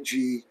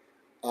YG11.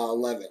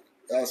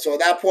 So at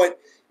that point,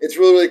 it's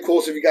really, really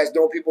cool. So if you guys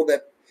know people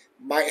that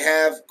might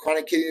have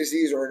chronic kidney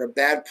disease or in a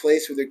bad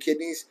place with their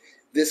kidneys,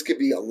 this could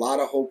be a lot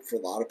of hope for a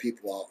lot of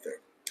people out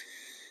there.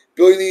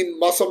 Building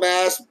muscle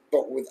mass,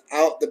 but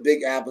without the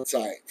big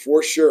appetite.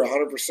 For sure,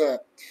 100%.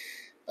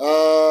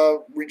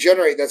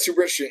 Regenerate, that's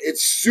super interesting.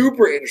 It's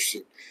super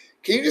interesting.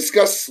 Can you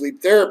discuss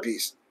sleep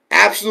therapies?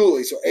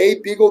 Absolutely. So A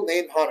Beagle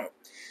named Hunter.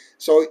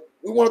 So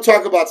we want to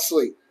talk about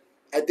sleep.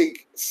 I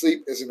think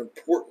sleep is an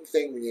important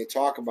thing we need to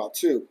talk about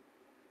too.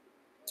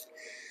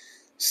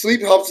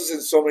 Sleep helps us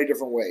in so many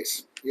different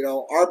ways.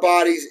 Our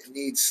bodies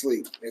need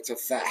sleep. It's a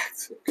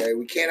fact. Okay,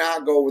 we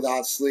cannot go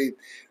without sleep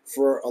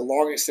for a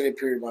long extended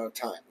period amount of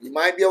time. You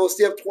might be able to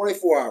stay up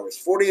 24 hours,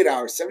 48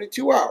 hours,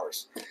 72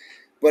 hours.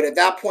 But at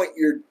that point,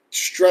 you're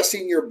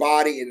stressing your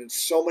body in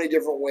so many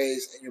different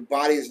ways, and your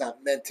body is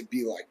not meant to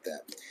be like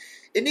that.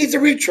 It needs a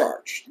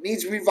recharge. It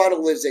needs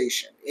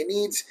revitalization. It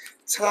needs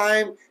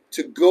time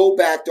to go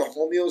back to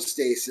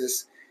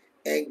homeostasis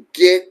and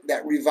get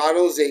that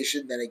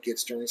revitalization that it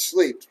gets during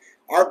sleep.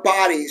 Our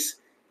bodies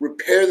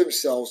repair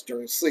themselves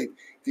during sleep.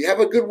 If you have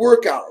a good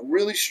workout, a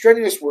really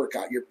strenuous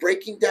workout, you're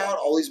breaking down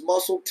all these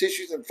muscle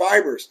tissues and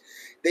fibers.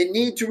 They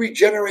need to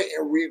regenerate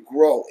and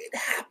regrow. It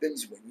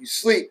happens when you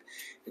sleep.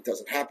 It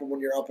doesn't happen when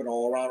you're up and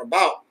all around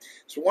about.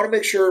 So we want to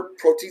make sure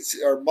protein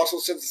or muscle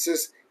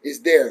synthesis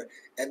is there.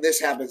 And this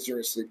happens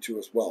during sleep too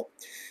as well.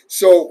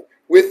 So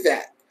with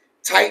that,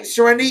 Titan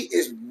Serenity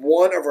is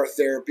one of our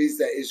therapies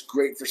that is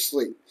great for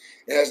sleep.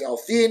 It has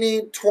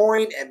L-theanine,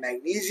 taurine, and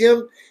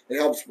magnesium. It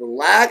helps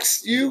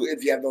relax you.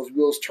 If you have those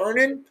wheels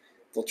turning,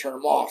 they'll turn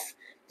them off.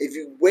 If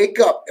you wake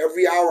up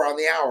every hour on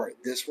the hour,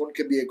 this one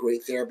could be a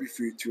great therapy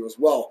for you too as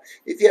well.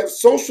 If you have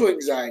social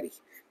anxiety,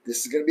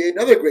 this is going to be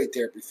another great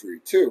therapy for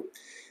you too.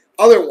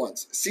 Other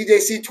ones,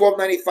 CJC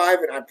 1295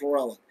 and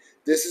ipamorelin.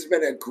 This has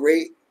been a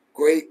great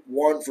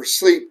one for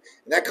sleep,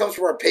 and that comes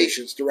from our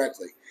patients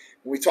directly.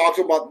 When we talk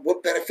about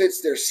what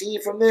benefits they're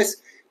seeing from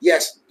this,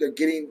 yes, they're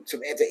getting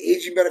some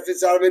anti-aging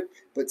benefits out of it,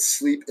 but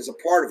sleep is a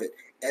part of it.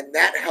 And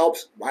that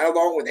helps right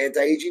along with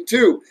anti-aging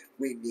too.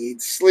 We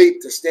need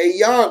sleep to stay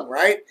young,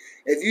 right?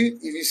 If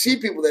you see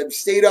people that have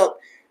stayed up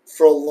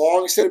for a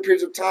long extended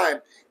periods of time,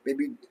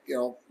 maybe,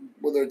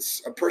 whether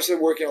it's a person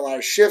working a lot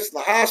of shifts in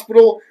the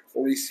hospital,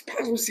 or we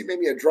possibly see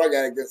maybe a drug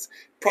addict that's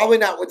probably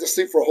not went to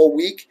sleep for a whole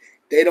week,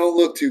 they don't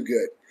look too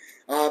good.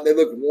 They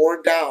look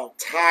worn down,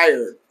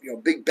 tired,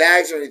 big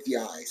bags underneath the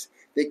eyes.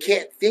 They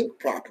can't think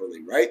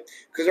properly, right?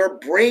 Because our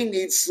brain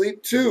needs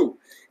sleep too.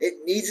 It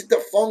needs it to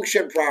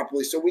function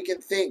properly so we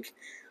can think.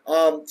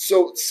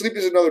 So sleep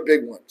is another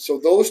big one. So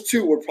those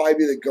two would probably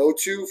be the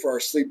go-to for our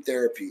sleep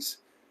therapies.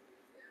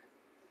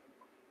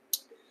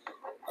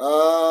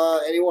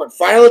 Anyone?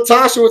 Final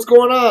Latasha, what's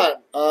going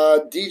on?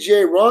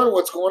 DJ Run,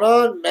 what's going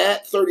on?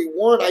 Matt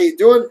 31, how you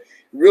doing?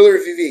 Realer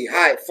VV,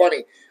 hi,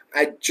 funny.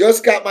 I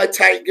just got my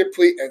Titan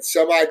Complete and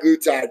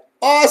semi-glutide.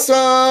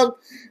 Awesome!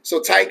 So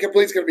Titan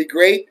Complete is going to be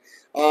great.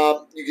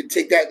 You can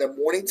take that in the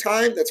morning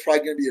time. That's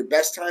probably going to be your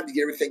best time to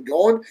get everything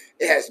going.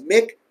 It has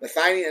mic,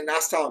 methionine,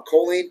 inositol, and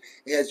choline.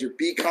 It has your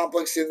B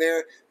complex in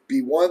there,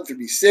 B1 through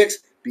B6,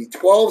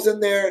 B12's in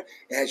there.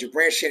 It has your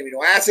branched chain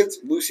amino acids,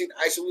 leucine,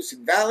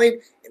 isoleucine,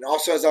 valine, and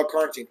also has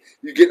L-carnitine.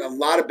 You're getting a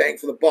lot of bang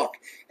for the buck.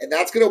 And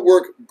that's going to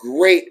work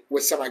great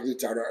with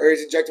semaglutide. Our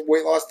Aries injectable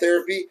weight loss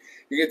therapy,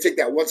 you're going to take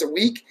that once a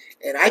week,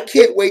 and I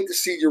can't wait to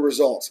see your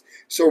results.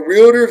 So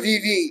Realtor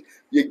VV,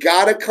 you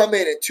got to come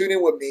in and tune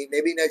in with me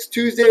maybe next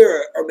Tuesday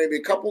or maybe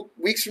a couple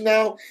weeks from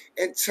now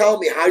and tell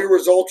me how your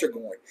results are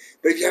going.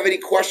 But if you have any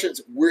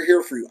questions, we're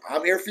here for you.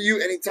 I'm here for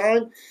you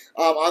anytime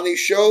on these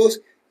shows.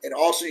 And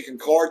also you can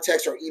call or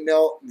text or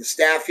email the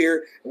staff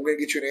here. And we're going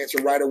to get you an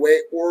answer right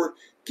away or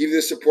give you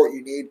the support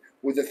you need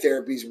with the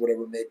therapies,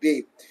 whatever it may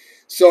be.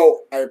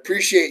 So I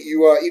appreciate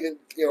you even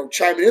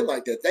chiming in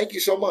like that. Thank you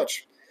so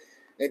much.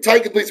 And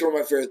Tight Complete's one of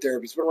my favorite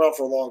therapies. It's been around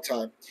for a long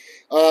time.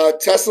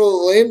 Tesla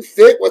Lynn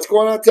Fit, what's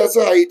going on,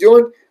 Tesla? How you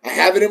doing? I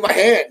have it in my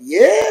hand.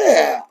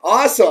 Yeah,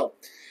 awesome.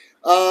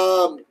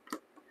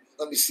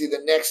 Let me see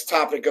the next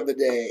topic of the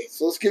day.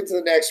 So let's get to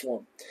the next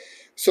one.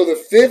 So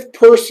the 5th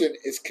person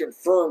is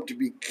confirmed to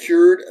be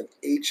cured of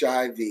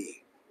HIV.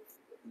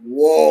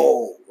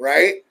 Whoa,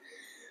 right?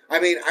 I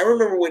mean, I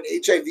remember when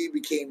HIV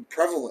became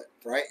prevalent,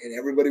 right? And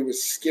everybody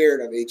was scared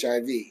of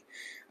HIV.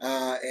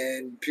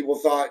 And people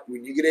thought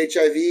when you get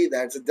HIV,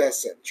 that's a death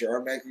sentence. You're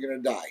automatically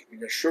going to die. You're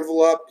going to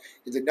shrivel up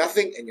into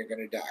nothing and you're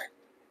going to die.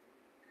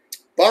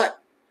 But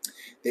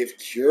they've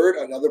cured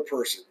another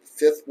person, the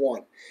 5th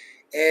one.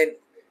 And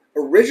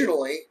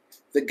originally,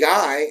 the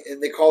guy,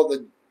 and they call it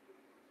the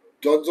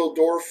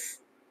Dusseldorf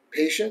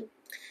patient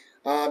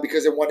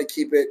because they wanted to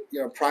keep it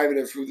private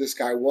of who this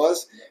guy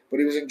was. But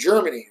he was in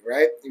Germany,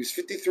 right? He was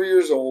 53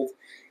 years old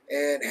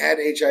and had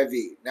HIV.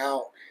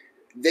 Now,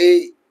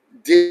 they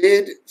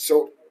did,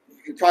 so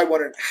you're probably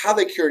wondering how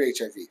they cured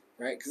HIV,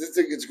 right? Because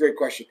it's a great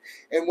question.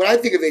 And when I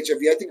think of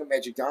HIV, I think of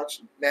Magic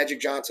Johnson.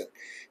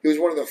 He was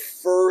one of the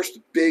first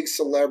big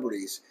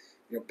celebrities,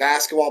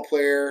 basketball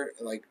player,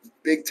 like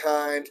big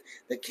time,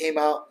 that came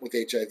out with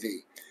HIV.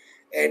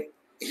 And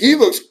he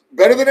looks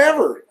better than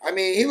ever. I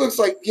mean, he looks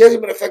like he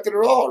hasn't been affected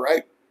at all,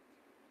 right?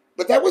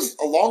 But that was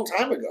a long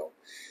time ago.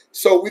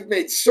 So we've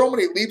made so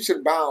many leaps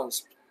and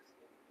bounds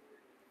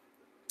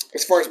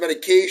as far as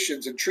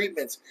medications and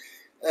treatments.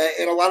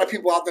 And a lot of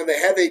people out there that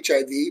have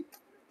HIV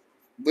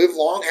live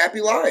long,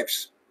 happy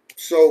lives.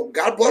 So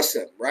God bless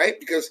them, right?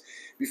 Because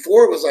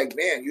before it was like,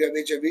 man, you have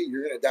HIV,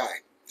 you're going to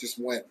die. Just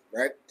when,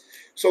 right?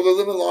 So they're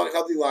living long,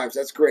 healthy lives.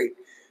 That's great.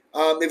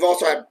 They've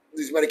also had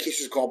these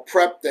medications called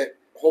PrEP that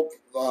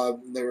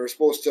they're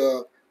supposed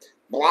to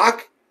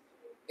block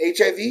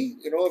HIV.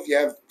 If you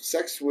have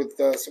sex with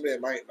somebody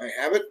that might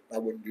have it, I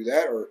wouldn't do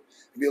that, or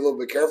be a little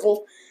bit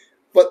careful.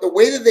 But the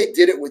way that they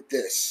did it with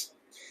this,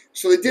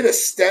 so they did a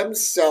stem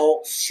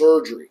cell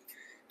surgery.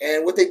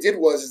 And what they did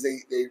was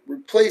they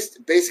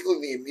replaced basically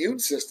the immune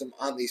system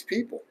on these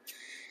people.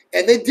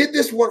 And they did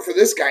this one for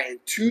this guy in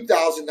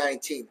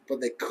 2019, but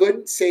they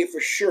couldn't say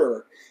for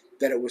sure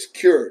that it was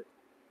cured.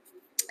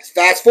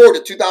 Fast forward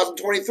to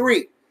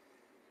 2023.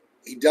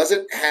 He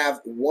doesn't have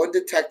one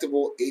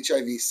detectable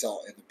HIV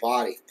cell in the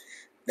body.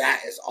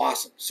 That is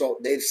awesome. So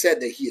they've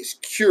said that he is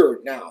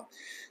cured now.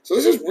 So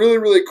this is really,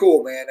 really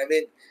cool, man. I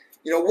mean,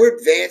 we're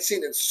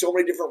advancing in so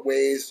many different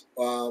ways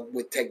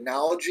with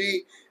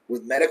technology,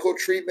 with medical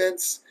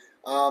treatments,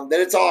 that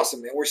it's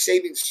awesome. And we're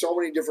saving so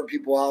many different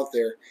people out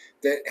there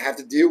that have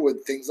to deal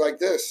with things like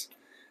this.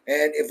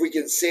 And if we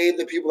can save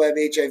the people that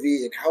have HIV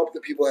and help the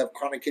people that have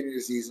chronic kidney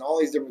disease and all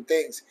these different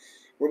things,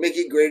 we're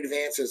making great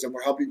advances and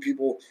we're helping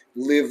people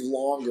live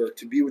longer,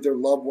 to be with their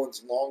loved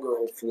ones longer,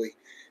 hopefully,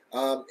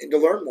 and to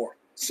learn more.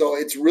 So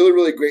it's really,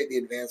 really great, the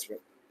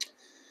advancement.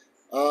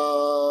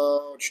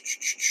 I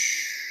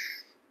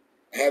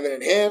have it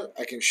in hand.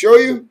 I can show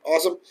you.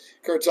 Awesome.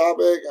 Current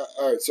topic.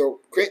 All right.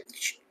 So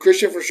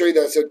Christian for sure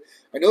that said,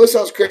 I know this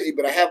sounds crazy,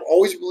 but I have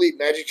always believed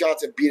Magic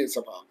Johnson beat it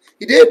somehow.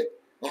 He did.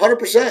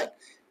 100%.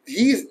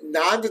 He's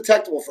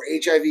non-detectable for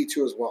HIV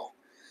too as well.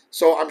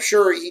 So I'm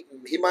sure he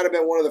might have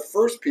been one of the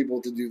first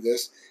people to do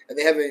this, and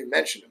they haven't even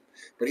mentioned him.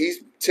 But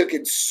he's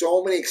taken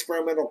so many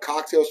experimental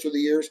cocktails through the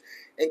years,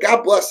 and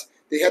God bless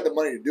they had the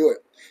money to do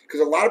it. Because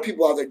a lot of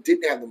people out there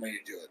didn't have the money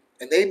to do it,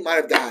 and they might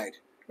have died,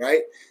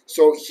 right?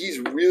 So he's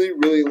really,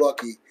 really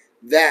lucky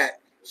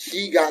that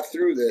he got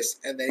through this,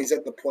 and then he's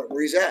at the point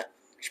where he's at.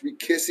 He should be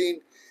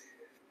kissing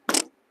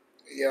the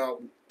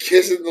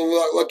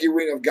lucky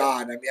ring of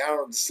God. I mean, I don't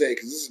know what to say,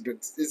 because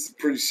this is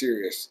pretty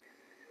serious.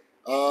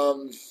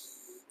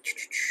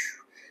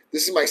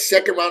 This is my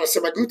second round of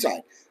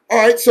semaglutide. All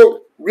right,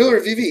 so Realtor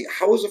VV,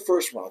 how was the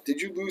first round?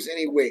 Did you lose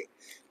any weight?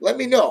 Let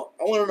me know.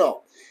 I want to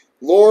know.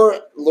 Laura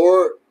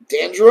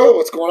Dandra,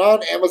 what's going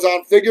on?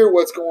 Amazon Figure,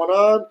 what's going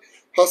on?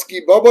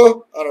 Husky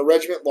Bubba on a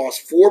regimen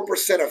lost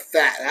 4% of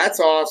fat.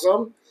 That's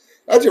awesome.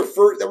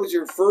 That was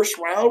your first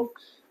round.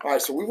 All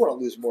right, so we want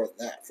to lose more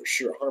than that for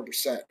sure,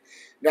 100%.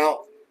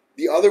 Now,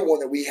 the other one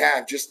that we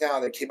have just now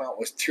that came out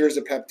was Tears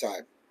of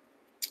Peptide.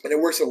 And it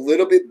works a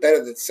little bit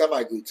better than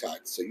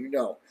semi-glutide, so you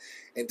know.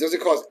 And it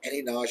doesn't cause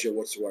any nausea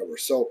whatsoever.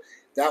 So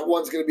that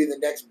one's going to be the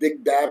next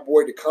big bad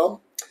boy to come.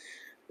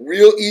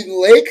 Real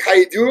Eden Lake, how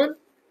you doing?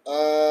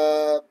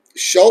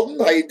 Shelton,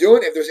 how you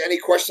doing? If there's any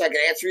questions I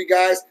can answer you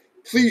guys,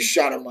 please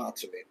shout them out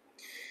to me.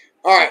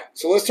 All right,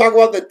 so let's talk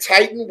about the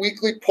Titan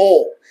Weekly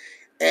Poll.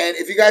 And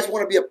if you guys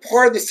want to be a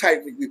part of this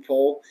Titan Weekly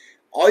Poll,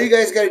 all you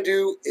guys got to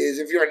do is,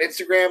 if you're on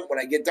Instagram, when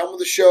I get done with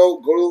the show,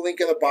 go to the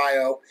link in the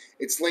bio.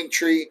 It's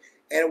Linktree,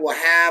 and it will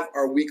have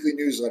our weekly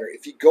newsletter.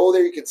 If you go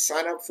there, you can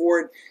sign up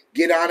for it,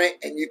 get on it,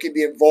 and you can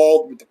be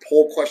involved with the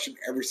poll question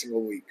every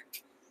single week.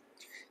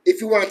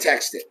 If you want to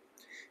text it,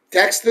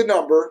 text the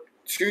number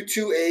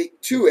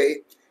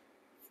 22828,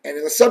 and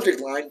in the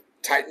subject line,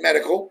 Titan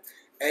Medical,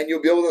 and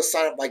you'll be able to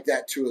sign up like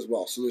that too as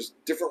well. So there's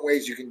different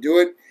ways you can do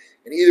it,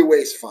 and either way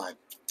is fine.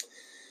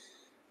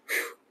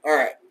 All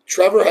right.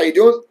 Trevor, how you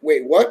doing?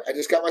 Wait, what? I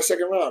just got my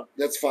second round.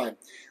 That's fine.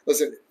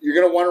 Listen, you're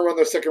going to want to run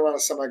the second round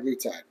of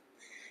semi-glutide.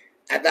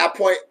 At that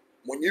point,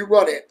 when you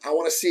run it, I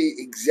want to see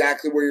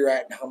exactly where you're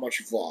at and how much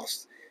you've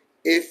lost.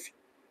 If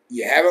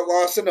you haven't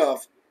lost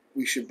enough,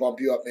 we should bump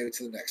you up maybe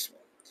to the next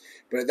one.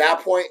 But at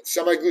that point,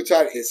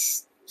 semi-glutide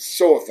is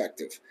so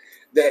effective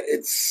that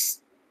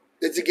it's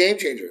a game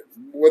changer.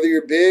 Whether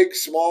you're big,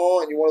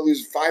 small, and you want to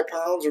lose 5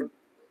 pounds or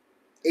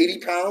 80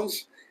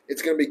 pounds,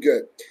 it's going to be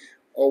good.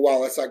 Oh,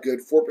 wow, that's not good.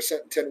 4%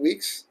 in 10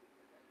 weeks?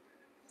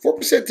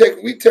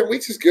 4% 10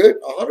 weeks is good.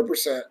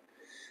 100%.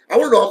 I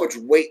want to know how much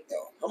weight,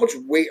 though. How much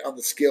weight on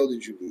the scale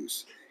did you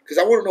lose? Because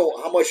I want to know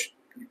how much,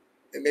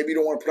 and maybe you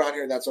don't want to put on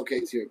here, and that's okay,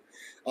 too.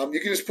 You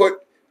can just put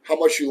how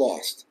much you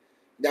lost.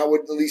 That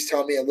would at least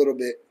tell me a little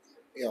bit,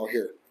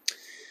 here.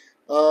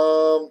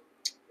 Full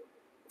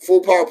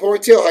Power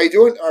Ponytail, how you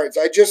doing? All right,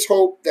 so I just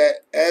hope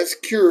that as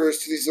cures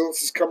to these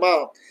illnesses come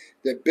out,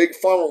 that Big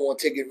Pharma won't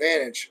take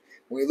advantage.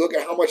 When you look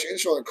at how much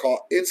insulin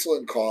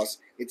costs,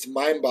 it's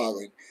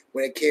mind-boggling.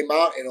 When it came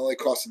out, it only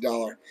cost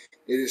 $1.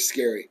 It is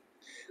scary.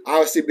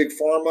 Obviously, Big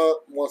Pharma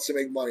wants to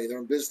make money. They're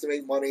in business to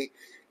make money,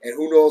 and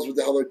who knows what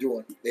the hell they're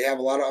doing. They have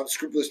a lot of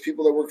unscrupulous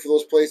people that work for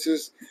those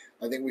places.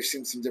 I think we've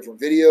seen some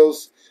different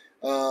videos.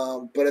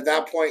 But at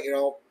that point,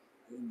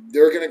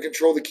 they're going to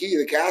control the key,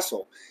 the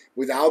castle.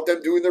 Without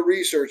them doing the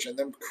research and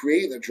them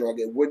creating the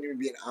drug, it wouldn't even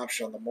be an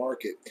option on the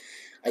market.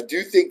 I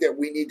do think that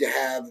we need to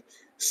have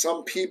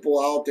some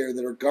people out there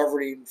that are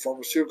governing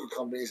pharmaceutical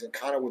companies and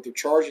kind of what they're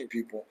charging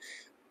people.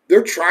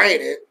 They're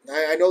trying it.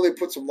 I know they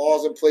put some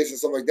laws in place and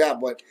stuff like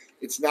that, but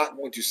it's not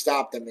going to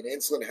stop them. And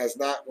insulin has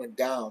not went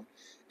down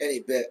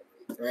any bit,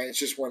 right? It's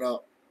just went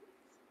up.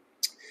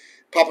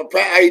 Papa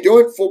Pratt, how you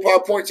doing? Full Power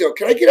Ponytail.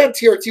 Can I get on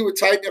TRT with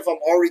Titan if I'm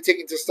already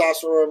taking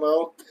testosterone on my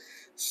own?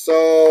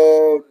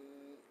 So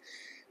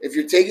if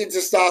you're taking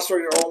testosterone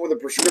on your own with a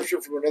prescription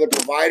from another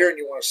provider and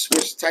you want to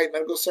switch to Titan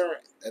Medical Center,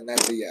 then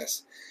that's a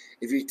yes.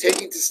 If you're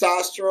taking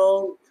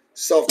testosterone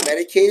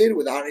self-medicated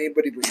without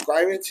anybody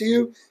prescribing it to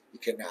you, you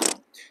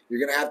cannot. You're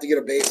going to have to get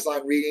a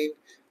baseline reading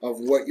of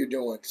what you're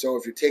doing. So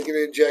if you're taking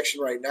an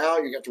injection right now,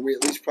 you're going to have to wait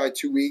at least probably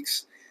 2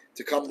 weeks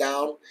to come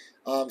down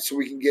so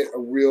we can get a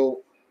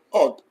real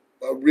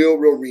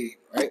reading,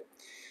 right?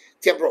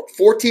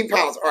 14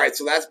 pounds. All right,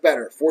 so that's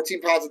better.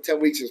 14 pounds in 10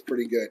 weeks is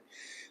pretty good.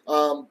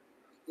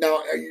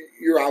 Now,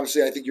 you're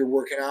obviously, I think you're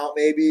working out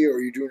maybe,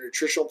 or you're doing a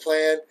nutritional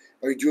plan.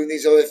 Are you doing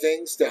these other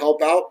things to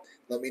help out?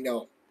 Let me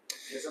know.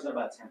 There's something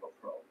about Tampa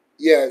Pro.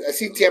 Yeah, I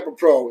see Tampa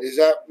Pro. Is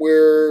that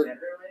where? Maybe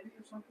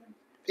or something?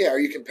 Yeah, are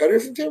you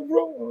competitive in Tampa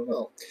Pro? I don't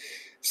know.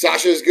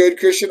 Sasha is good,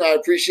 Christian. I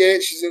appreciate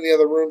it. She's in the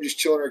other room just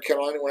chilling her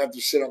kennel. I don't want to have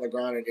to sit on the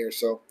ground in here.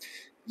 So,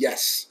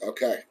 yes.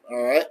 Okay.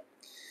 All right.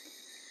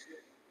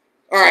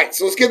 All right.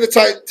 So let's get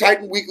the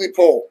Titan Weekly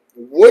Poll.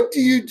 What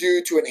do you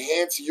do to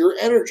enhance your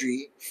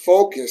energy,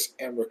 focus,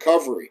 and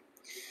recovery?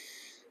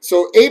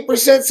 So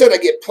 8% said I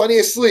get plenty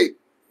of sleep.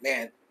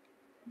 Man,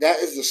 that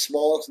is the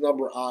smallest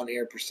number on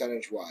here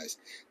percentage-wise.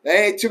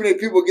 There ain't too many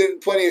people getting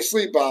plenty of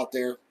sleep out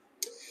there.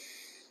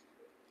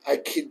 I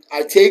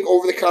take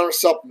over-the-counter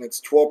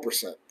supplements,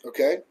 12%,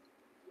 okay?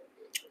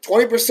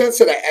 20%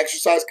 said I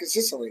exercise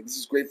consistently. This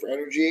is great for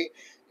energy.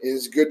 It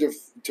is good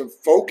to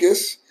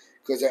focus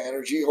because of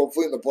energy,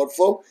 hopefully, in the blood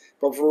flow.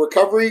 But for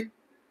recovery,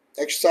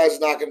 exercise is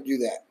not going to do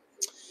that.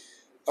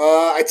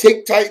 I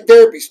take Titan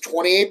therapies,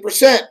 28%.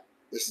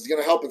 This is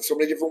going to help in so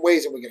many different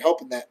ways, and we can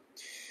help in that.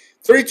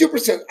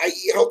 32%, I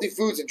eat healthy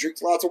foods and drink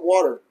lots of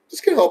water.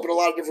 This can help in a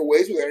lot of different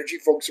ways with energy,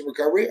 focus, and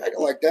recovery. I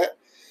don't like that.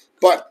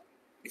 But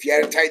if you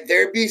added Titan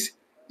therapies,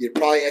 you'd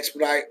probably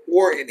expedite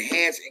or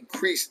enhance,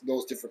 increase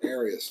those different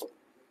areas.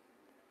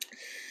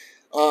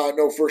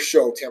 No, first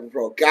show, Tampa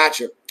Pro.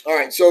 Gotcha. All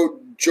right,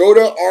 so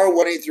Joda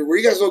R183, where are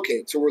you guys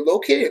located? So we're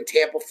located in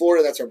Tampa,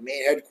 Florida. That's our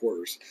main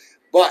headquarters.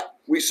 But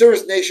we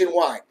service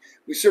nationwide.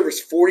 We service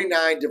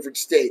 49 different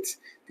states.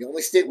 The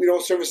only state we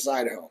don't service is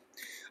Idaho.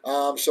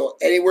 So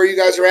anywhere you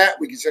guys are at,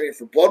 we can send you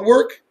for blood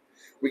work.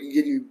 We can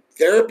give you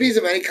therapies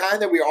of any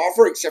kind that we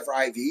offer, except for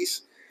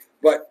IVs.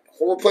 But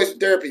hormone replacement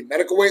therapy,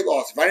 medical weight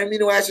loss, vitamin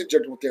amino acid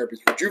injectable therapies,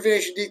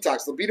 rejuvenation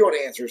detox, libido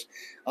enhancers,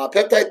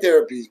 peptide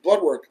therapies,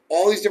 blood work,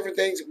 all these different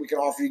things we can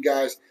offer you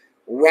guys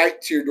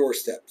right to your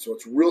doorstep. So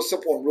it's real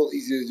simple and real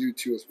easy to do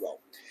too as well.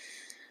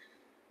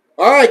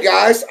 All right,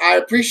 guys, I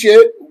appreciate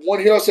it. One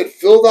hero said,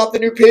 filled out the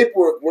new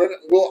paperwork. When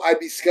will I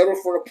be scheduled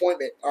for an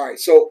appointment? All right,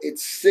 so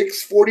it's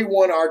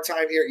 6:41 our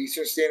time here,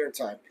 Eastern Standard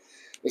Time.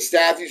 The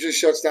staff usually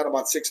shuts down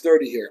about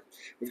 6:30 here.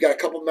 We've got a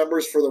couple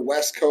members for the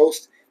West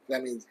Coast.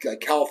 That means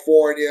like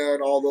California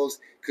and all those,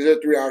 because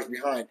they're 3 hours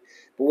behind.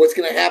 But what's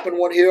going to happen,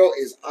 one hero,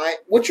 is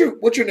what's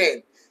your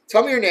name?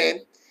 Tell me your name.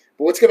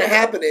 But what's going to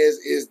happen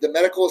is the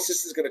medical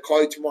assistant is going to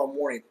call you tomorrow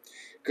morning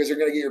because they're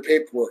going to get your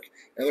paperwork.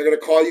 And they're going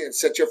to call you and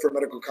set you up for a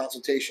medical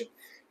consultation.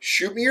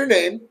 Shoot me your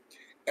name,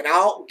 and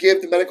I'll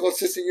give the medical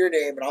assistant your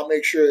name, and I'll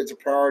make sure it's a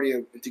priority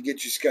to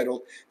get you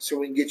scheduled so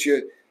we can get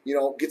you,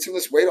 get some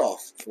of this weight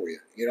off for you,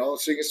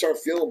 so you can start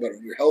feeling better.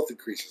 Your health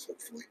increases,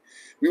 hopefully.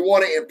 We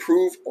want to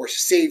improve or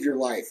save your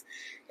life.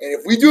 And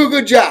if we do a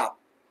good job,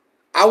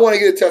 I want to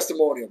get a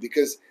testimonial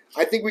because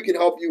I think we can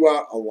help you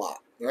out a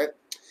lot, right?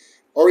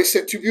 Already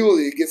sent 2 people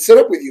to get set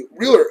up with you.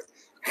 Realtor,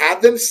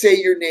 have them say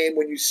your name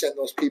when you send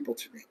those people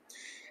to me.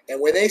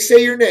 And when they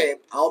say your name,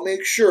 I'll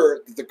make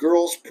sure that the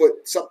girls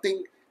put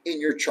something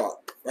in your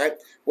chart, right?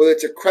 Whether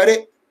it's a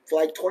credit for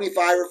like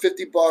 25 or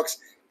 50 bucks,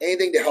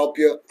 anything to help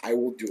you, I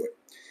will do it.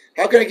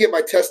 How can I get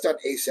my test done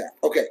ASAP?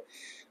 Okay.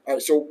 All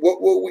right. So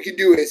what we can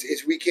do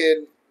is we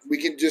can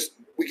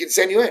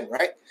send you in,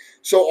 right?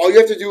 So all you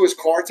have to do is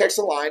call or text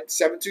the line,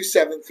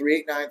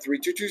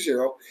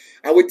 727-389-3220.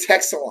 I would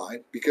text the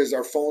line because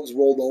our phones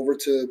rolled over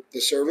to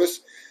the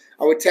service.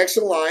 I would text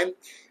the line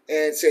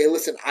and say,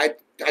 listen, I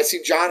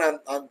see John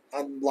on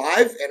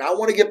live, and I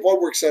want to get blood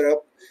work set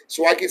up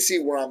so I can see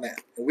where I'm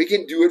at. And we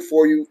can do it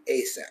for you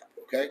ASAP,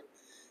 okay?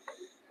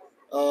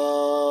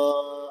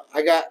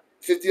 I got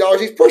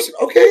 $50 each person.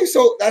 Okay,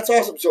 so that's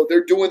awesome. So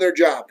they're doing their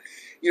job.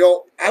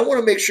 I want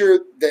to make sure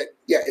that,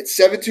 it's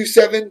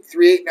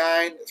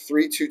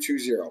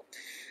 727-389-3220.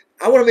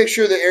 I want to make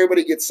sure that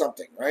everybody gets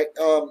something, right?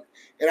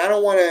 And I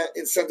don't want to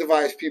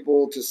incentivize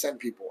people to send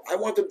people. I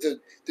want them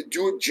to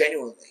do it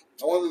genuinely.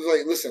 I want them to be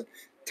like, listen,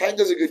 Titan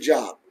does a good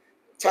job.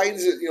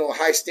 Titan's a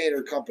high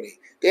standard company.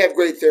 They have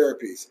great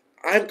therapies.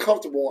 I'm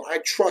comfortable and I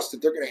trust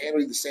that they're going to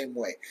handle you the same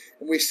way.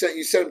 And you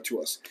sent them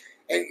to us.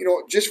 And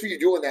just for you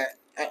doing that,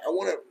 I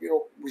want to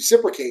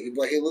reciprocate and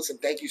be like, hey, listen,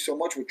 thank you so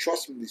much. We're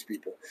trusting these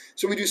people.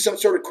 So we do some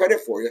sort of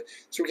credit for you,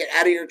 so we can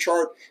add it in your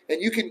chart, and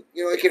you can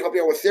it can help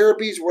you out with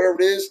therapies, whatever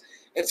it is,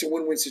 and it's a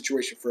win-win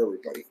situation for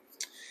everybody.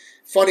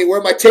 Funny,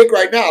 wearing my take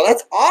right now.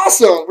 That's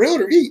awesome,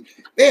 Realtor E.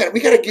 Man,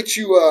 we gotta get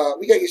you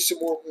some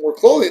more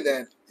clothing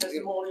then.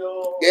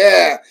 Testimonial.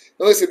 Yeah.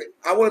 Now listen,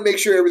 I want to make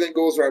sure everything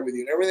goes right with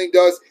you, and everything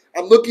does.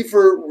 I'm looking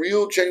for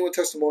real, genuine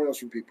testimonials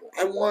from people.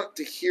 I want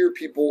to hear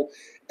people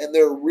and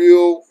their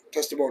real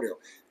testimonial.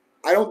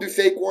 I don't do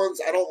fake ones.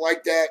 I don't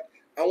like that.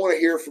 I want to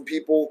hear from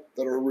people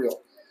that are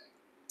real.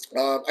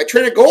 I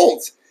train at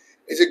Gold's.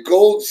 Is it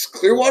Gold's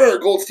Clearwater or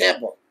Gold's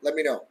Tampa? Let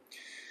me know.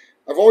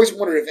 I've always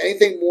wondered if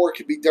anything more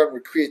could be done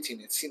with creatine.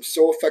 It seems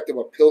so effective,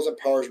 but pills and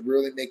powders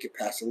rarely make it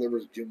past the liver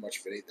to do much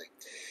of anything.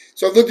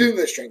 So I've looked into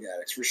this, strength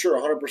addicts, for sure,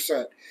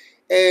 100%.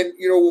 And,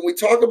 when we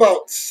talk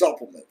about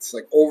supplements,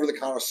 like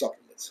over-the-counter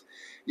supplements,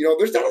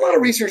 there's not a lot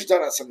of research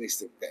done on some of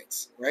these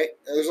things, right?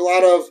 And there's a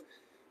lot of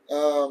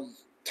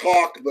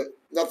talk, but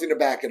nothing to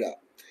back it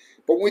up.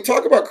 But when we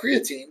talk about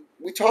creatine,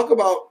 we talk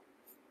about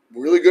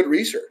really good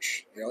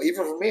research.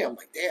 Even for me, I'm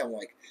like, damn,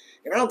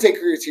 and I don't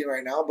take creatine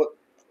right now, but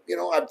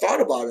I've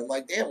thought about it. I'm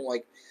like, damn,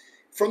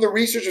 from the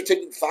research of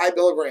taking 5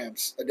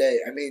 milligrams a day,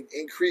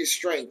 increased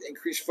strength,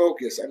 increased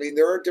focus.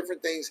 There are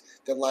different things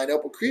that line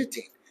up with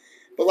creatine.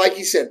 But like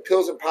you said,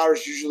 pills and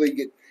powders usually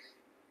get,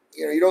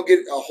 you don't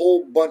get a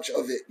whole bunch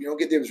of it. You don't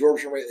get the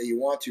absorption rate that you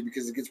want to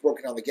because it gets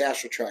broken down the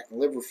gastro tract and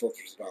the liver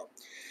filters it out.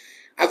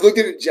 I've looked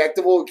at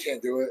injectable. You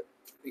can't do it.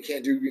 You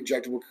can't do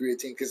injectable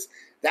creatine because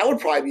that'd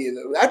be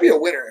a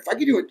winner. If I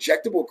could do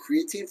injectable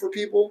creatine for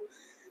people,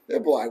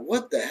 they'd be like,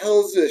 what the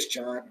hell is this,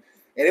 John?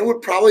 And it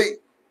would probably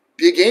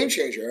be a game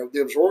changer.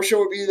 The absorption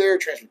would be there.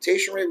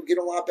 Transportation rate would get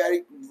a lot better.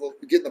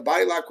 Get in the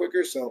body a lot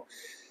quicker. So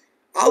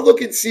I'll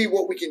look and see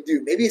what we can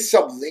do. Maybe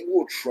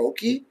sublingual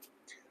troche.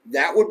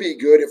 That would be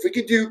good. If we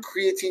could do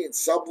creatine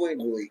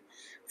sublingually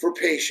for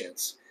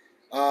patients.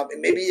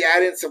 And maybe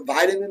add in some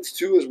vitamins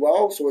too as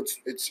well. So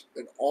it's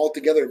an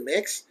all-together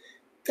mix.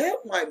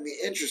 That might be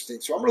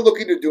interesting. So I'm going to look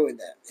into doing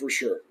that for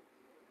sure.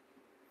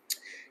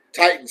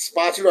 Titan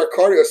sponsored our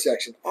cardio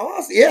section.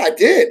 Awesome. Yeah, I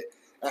did.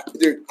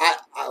 Dude, I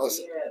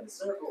listen. Yeah, the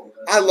circle.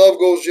 I love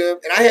Gold's Gym,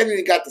 and I haven't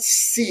even got to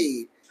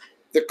see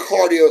the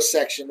cardio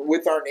section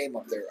with our name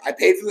up there. I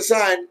paid for the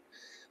sign.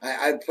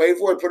 I paid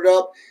for it, put it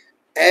up.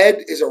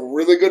 Ed is a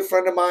really good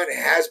friend of mine. It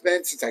has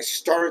been since I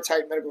started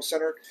Titan Medical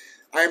Center.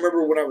 I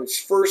remember when I was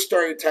first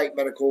starting Titan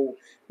Medical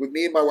with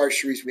me and my wife,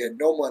 Cherise, we had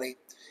no money,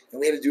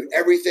 and we had to do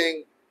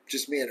everything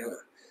just me and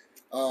her.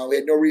 We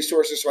had no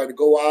resources, so I had to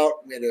go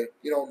out. We had to,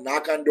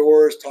 knock on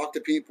doors, talk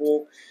to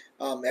people.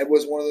 Ed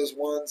was one of those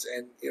ones,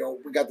 and,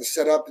 we got the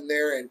setup in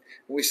there, and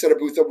when we set a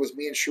booth up, it was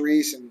me and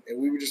Cherise, and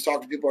we would just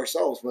talk to people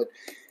ourselves. But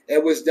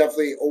Ed was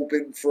definitely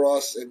open for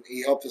us, and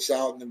he helped us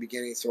out in the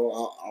beginning. So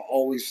I'll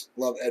always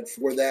love Ed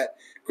for that.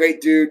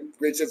 Great dude,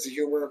 great sense of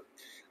humor.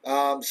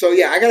 So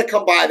yeah, I got to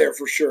come by there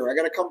for sure. I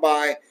got to come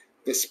by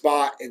the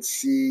spot and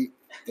see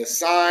the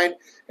sign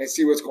and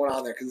see what's going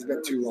on there because it's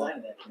been too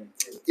long.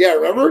 Yeah,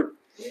 remember?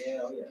 Yeah,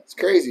 oh yeah. It's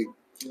crazy.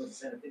 You want to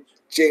send a picture?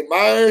 Jay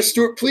Myers,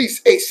 Stuart,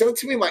 please, hey, send it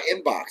to me in my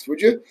inbox,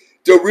 would you?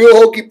 The Real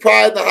Hokey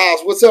Pride in the house.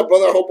 What's up,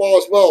 brother? I hope all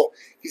is well.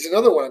 He's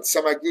another one on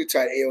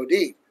semi-glutide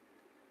AOD.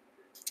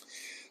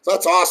 So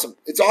that's awesome.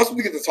 It's awesome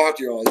to get to talk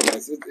to you all, you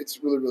guys. It's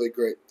really, really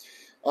great.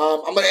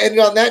 I'm going to end it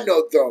on that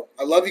note, though.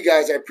 I love you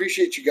guys. I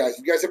appreciate you guys.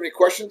 If you guys have any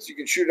questions, you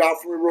can shoot it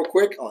out for me real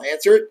quick. I'll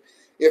answer it.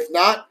 If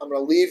not, I'm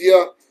going to leave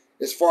you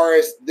as far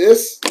as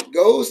this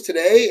goes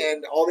today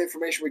and all the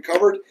information we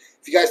covered.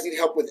 If you guys need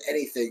help with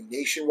anything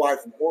nationwide,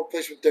 from hormone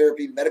replacement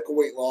therapy, medical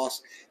weight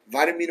loss,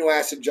 vitamin amino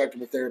acid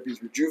injectable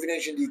therapies,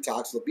 rejuvenation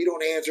detox, libido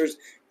enhancers,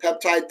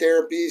 peptide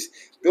therapies,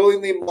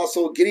 building the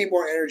muscle, getting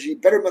more energy,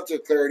 better mental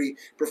clarity,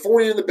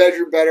 performing in the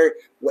bedroom better,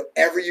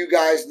 whatever you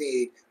guys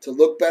need to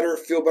look better,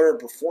 feel better, and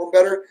perform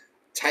better,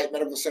 Tight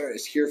Medical Center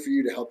is here for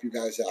you to help you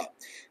guys out.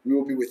 We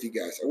will be with you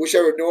guys. I wish I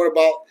would have known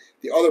about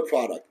the other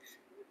product.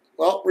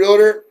 Well,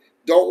 realtor,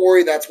 don't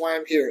worry, that's why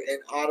I'm here. And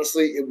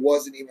honestly, it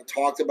wasn't even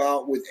talked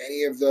about with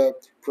any of the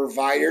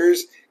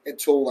providers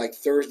until like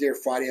Thursday or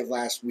Friday of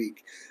last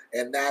week.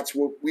 And that's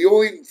what we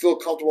only feel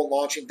comfortable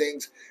launching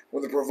things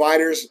when the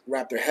providers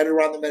wrap their head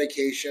around the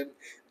medication,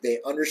 they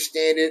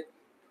understand it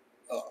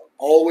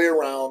all the way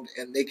around,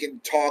 and they can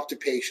talk to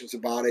patients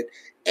about it.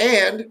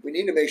 And we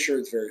need to make sure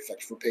it's very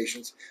effective for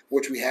patients,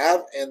 which we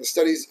have, and the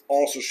studies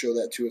also show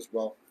that too as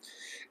well.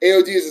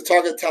 AOD is the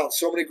talk of the town.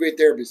 So many great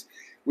therapies.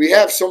 We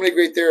have so many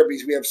great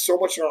therapies. We have so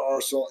much in our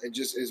arsenal. It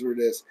just is what it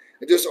is.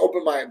 I just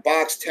opened my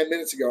box 10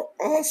 minutes ago.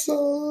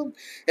 Awesome.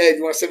 Hey, if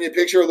you want to send me a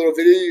picture or a little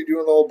video you're doing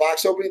a little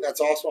box opening, that's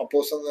awesome. I'll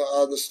post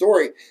on the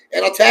story.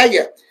 And I'll tag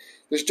you.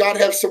 Does John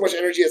have so much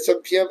energy at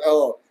 7 p.m.?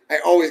 Oh, I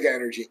always got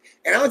energy.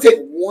 And I'm going to take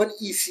one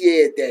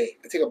ECA a day.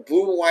 I take a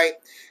blue and white.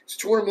 It's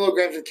 200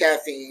 milligrams of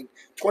caffeine,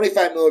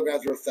 25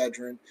 milligrams of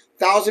ephedrine,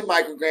 1,000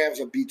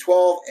 micrograms of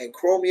B12 and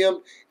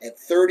chromium, and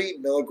 30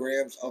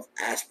 milligrams of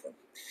aspirin.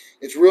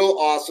 It's real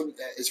awesome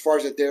as far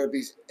as the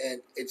therapies,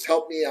 and it's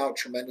helped me out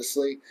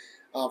tremendously.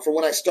 From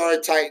when I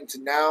started Titan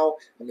to now,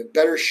 I'm in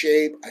better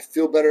shape. I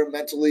feel better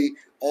mentally.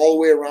 All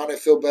the way around, I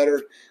feel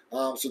better.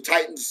 So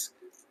Titan's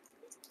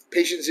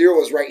Patient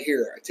Zero is right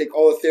here. I take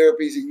all the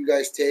therapies that you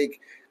guys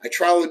take. I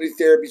try all the new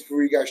therapies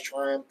before you guys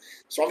try them.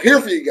 So I'm here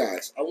for you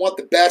guys. I want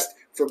the best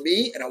for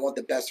me, and I want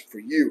the best for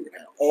you.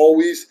 And I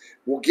always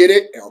will get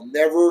it, and I'll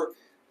never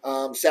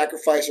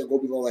sacrifice or go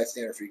below that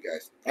standard for you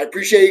guys. I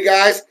appreciate you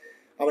guys.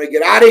 I'm going to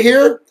get out of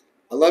here.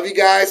 I love you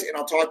guys, and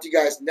I'll talk to you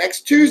guys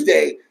next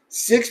Tuesday,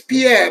 6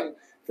 p.m.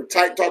 for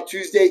Titan Talk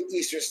Tuesday,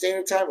 Eastern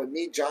Standard Time with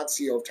me, John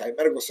C.O. of Titan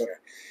Medical Center.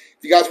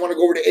 If you guys want to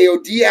go over to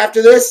AOD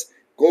after this,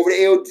 go over to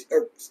AOD.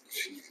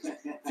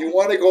 If you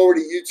want to go over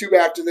to YouTube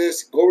after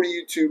this, go over to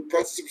YouTube,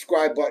 press the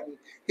subscribe button,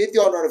 hit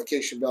the all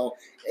notification bell,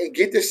 and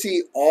get to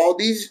see all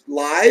these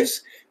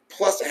lives.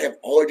 Plus, I have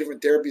all our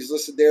different therapies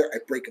listed there. I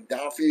break them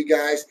down for you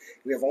guys.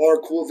 We have all our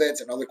cool events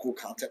and other cool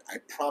content I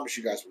promise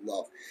you guys will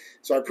love.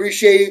 So I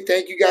appreciate it.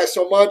 Thank you guys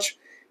so much.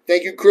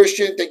 Thank you,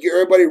 Christian. Thank you,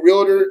 everybody.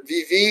 Realtor,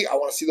 VV. I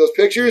want to see those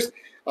pictures.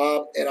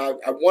 And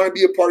I want to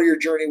be a part of your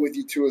journey with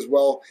you too as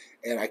well.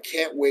 And I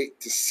can't wait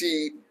to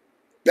see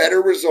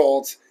better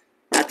results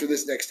after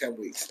this next 10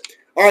 weeks.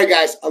 All right,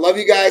 guys. I love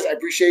you guys. I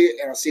appreciate it.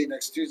 And I'll see you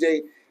next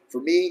Tuesday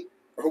for me,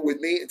 or with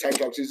me, at Titan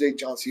Talk Tuesday,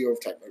 John C.O.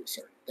 of Titan Medical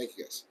Center. Thank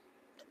you, guys.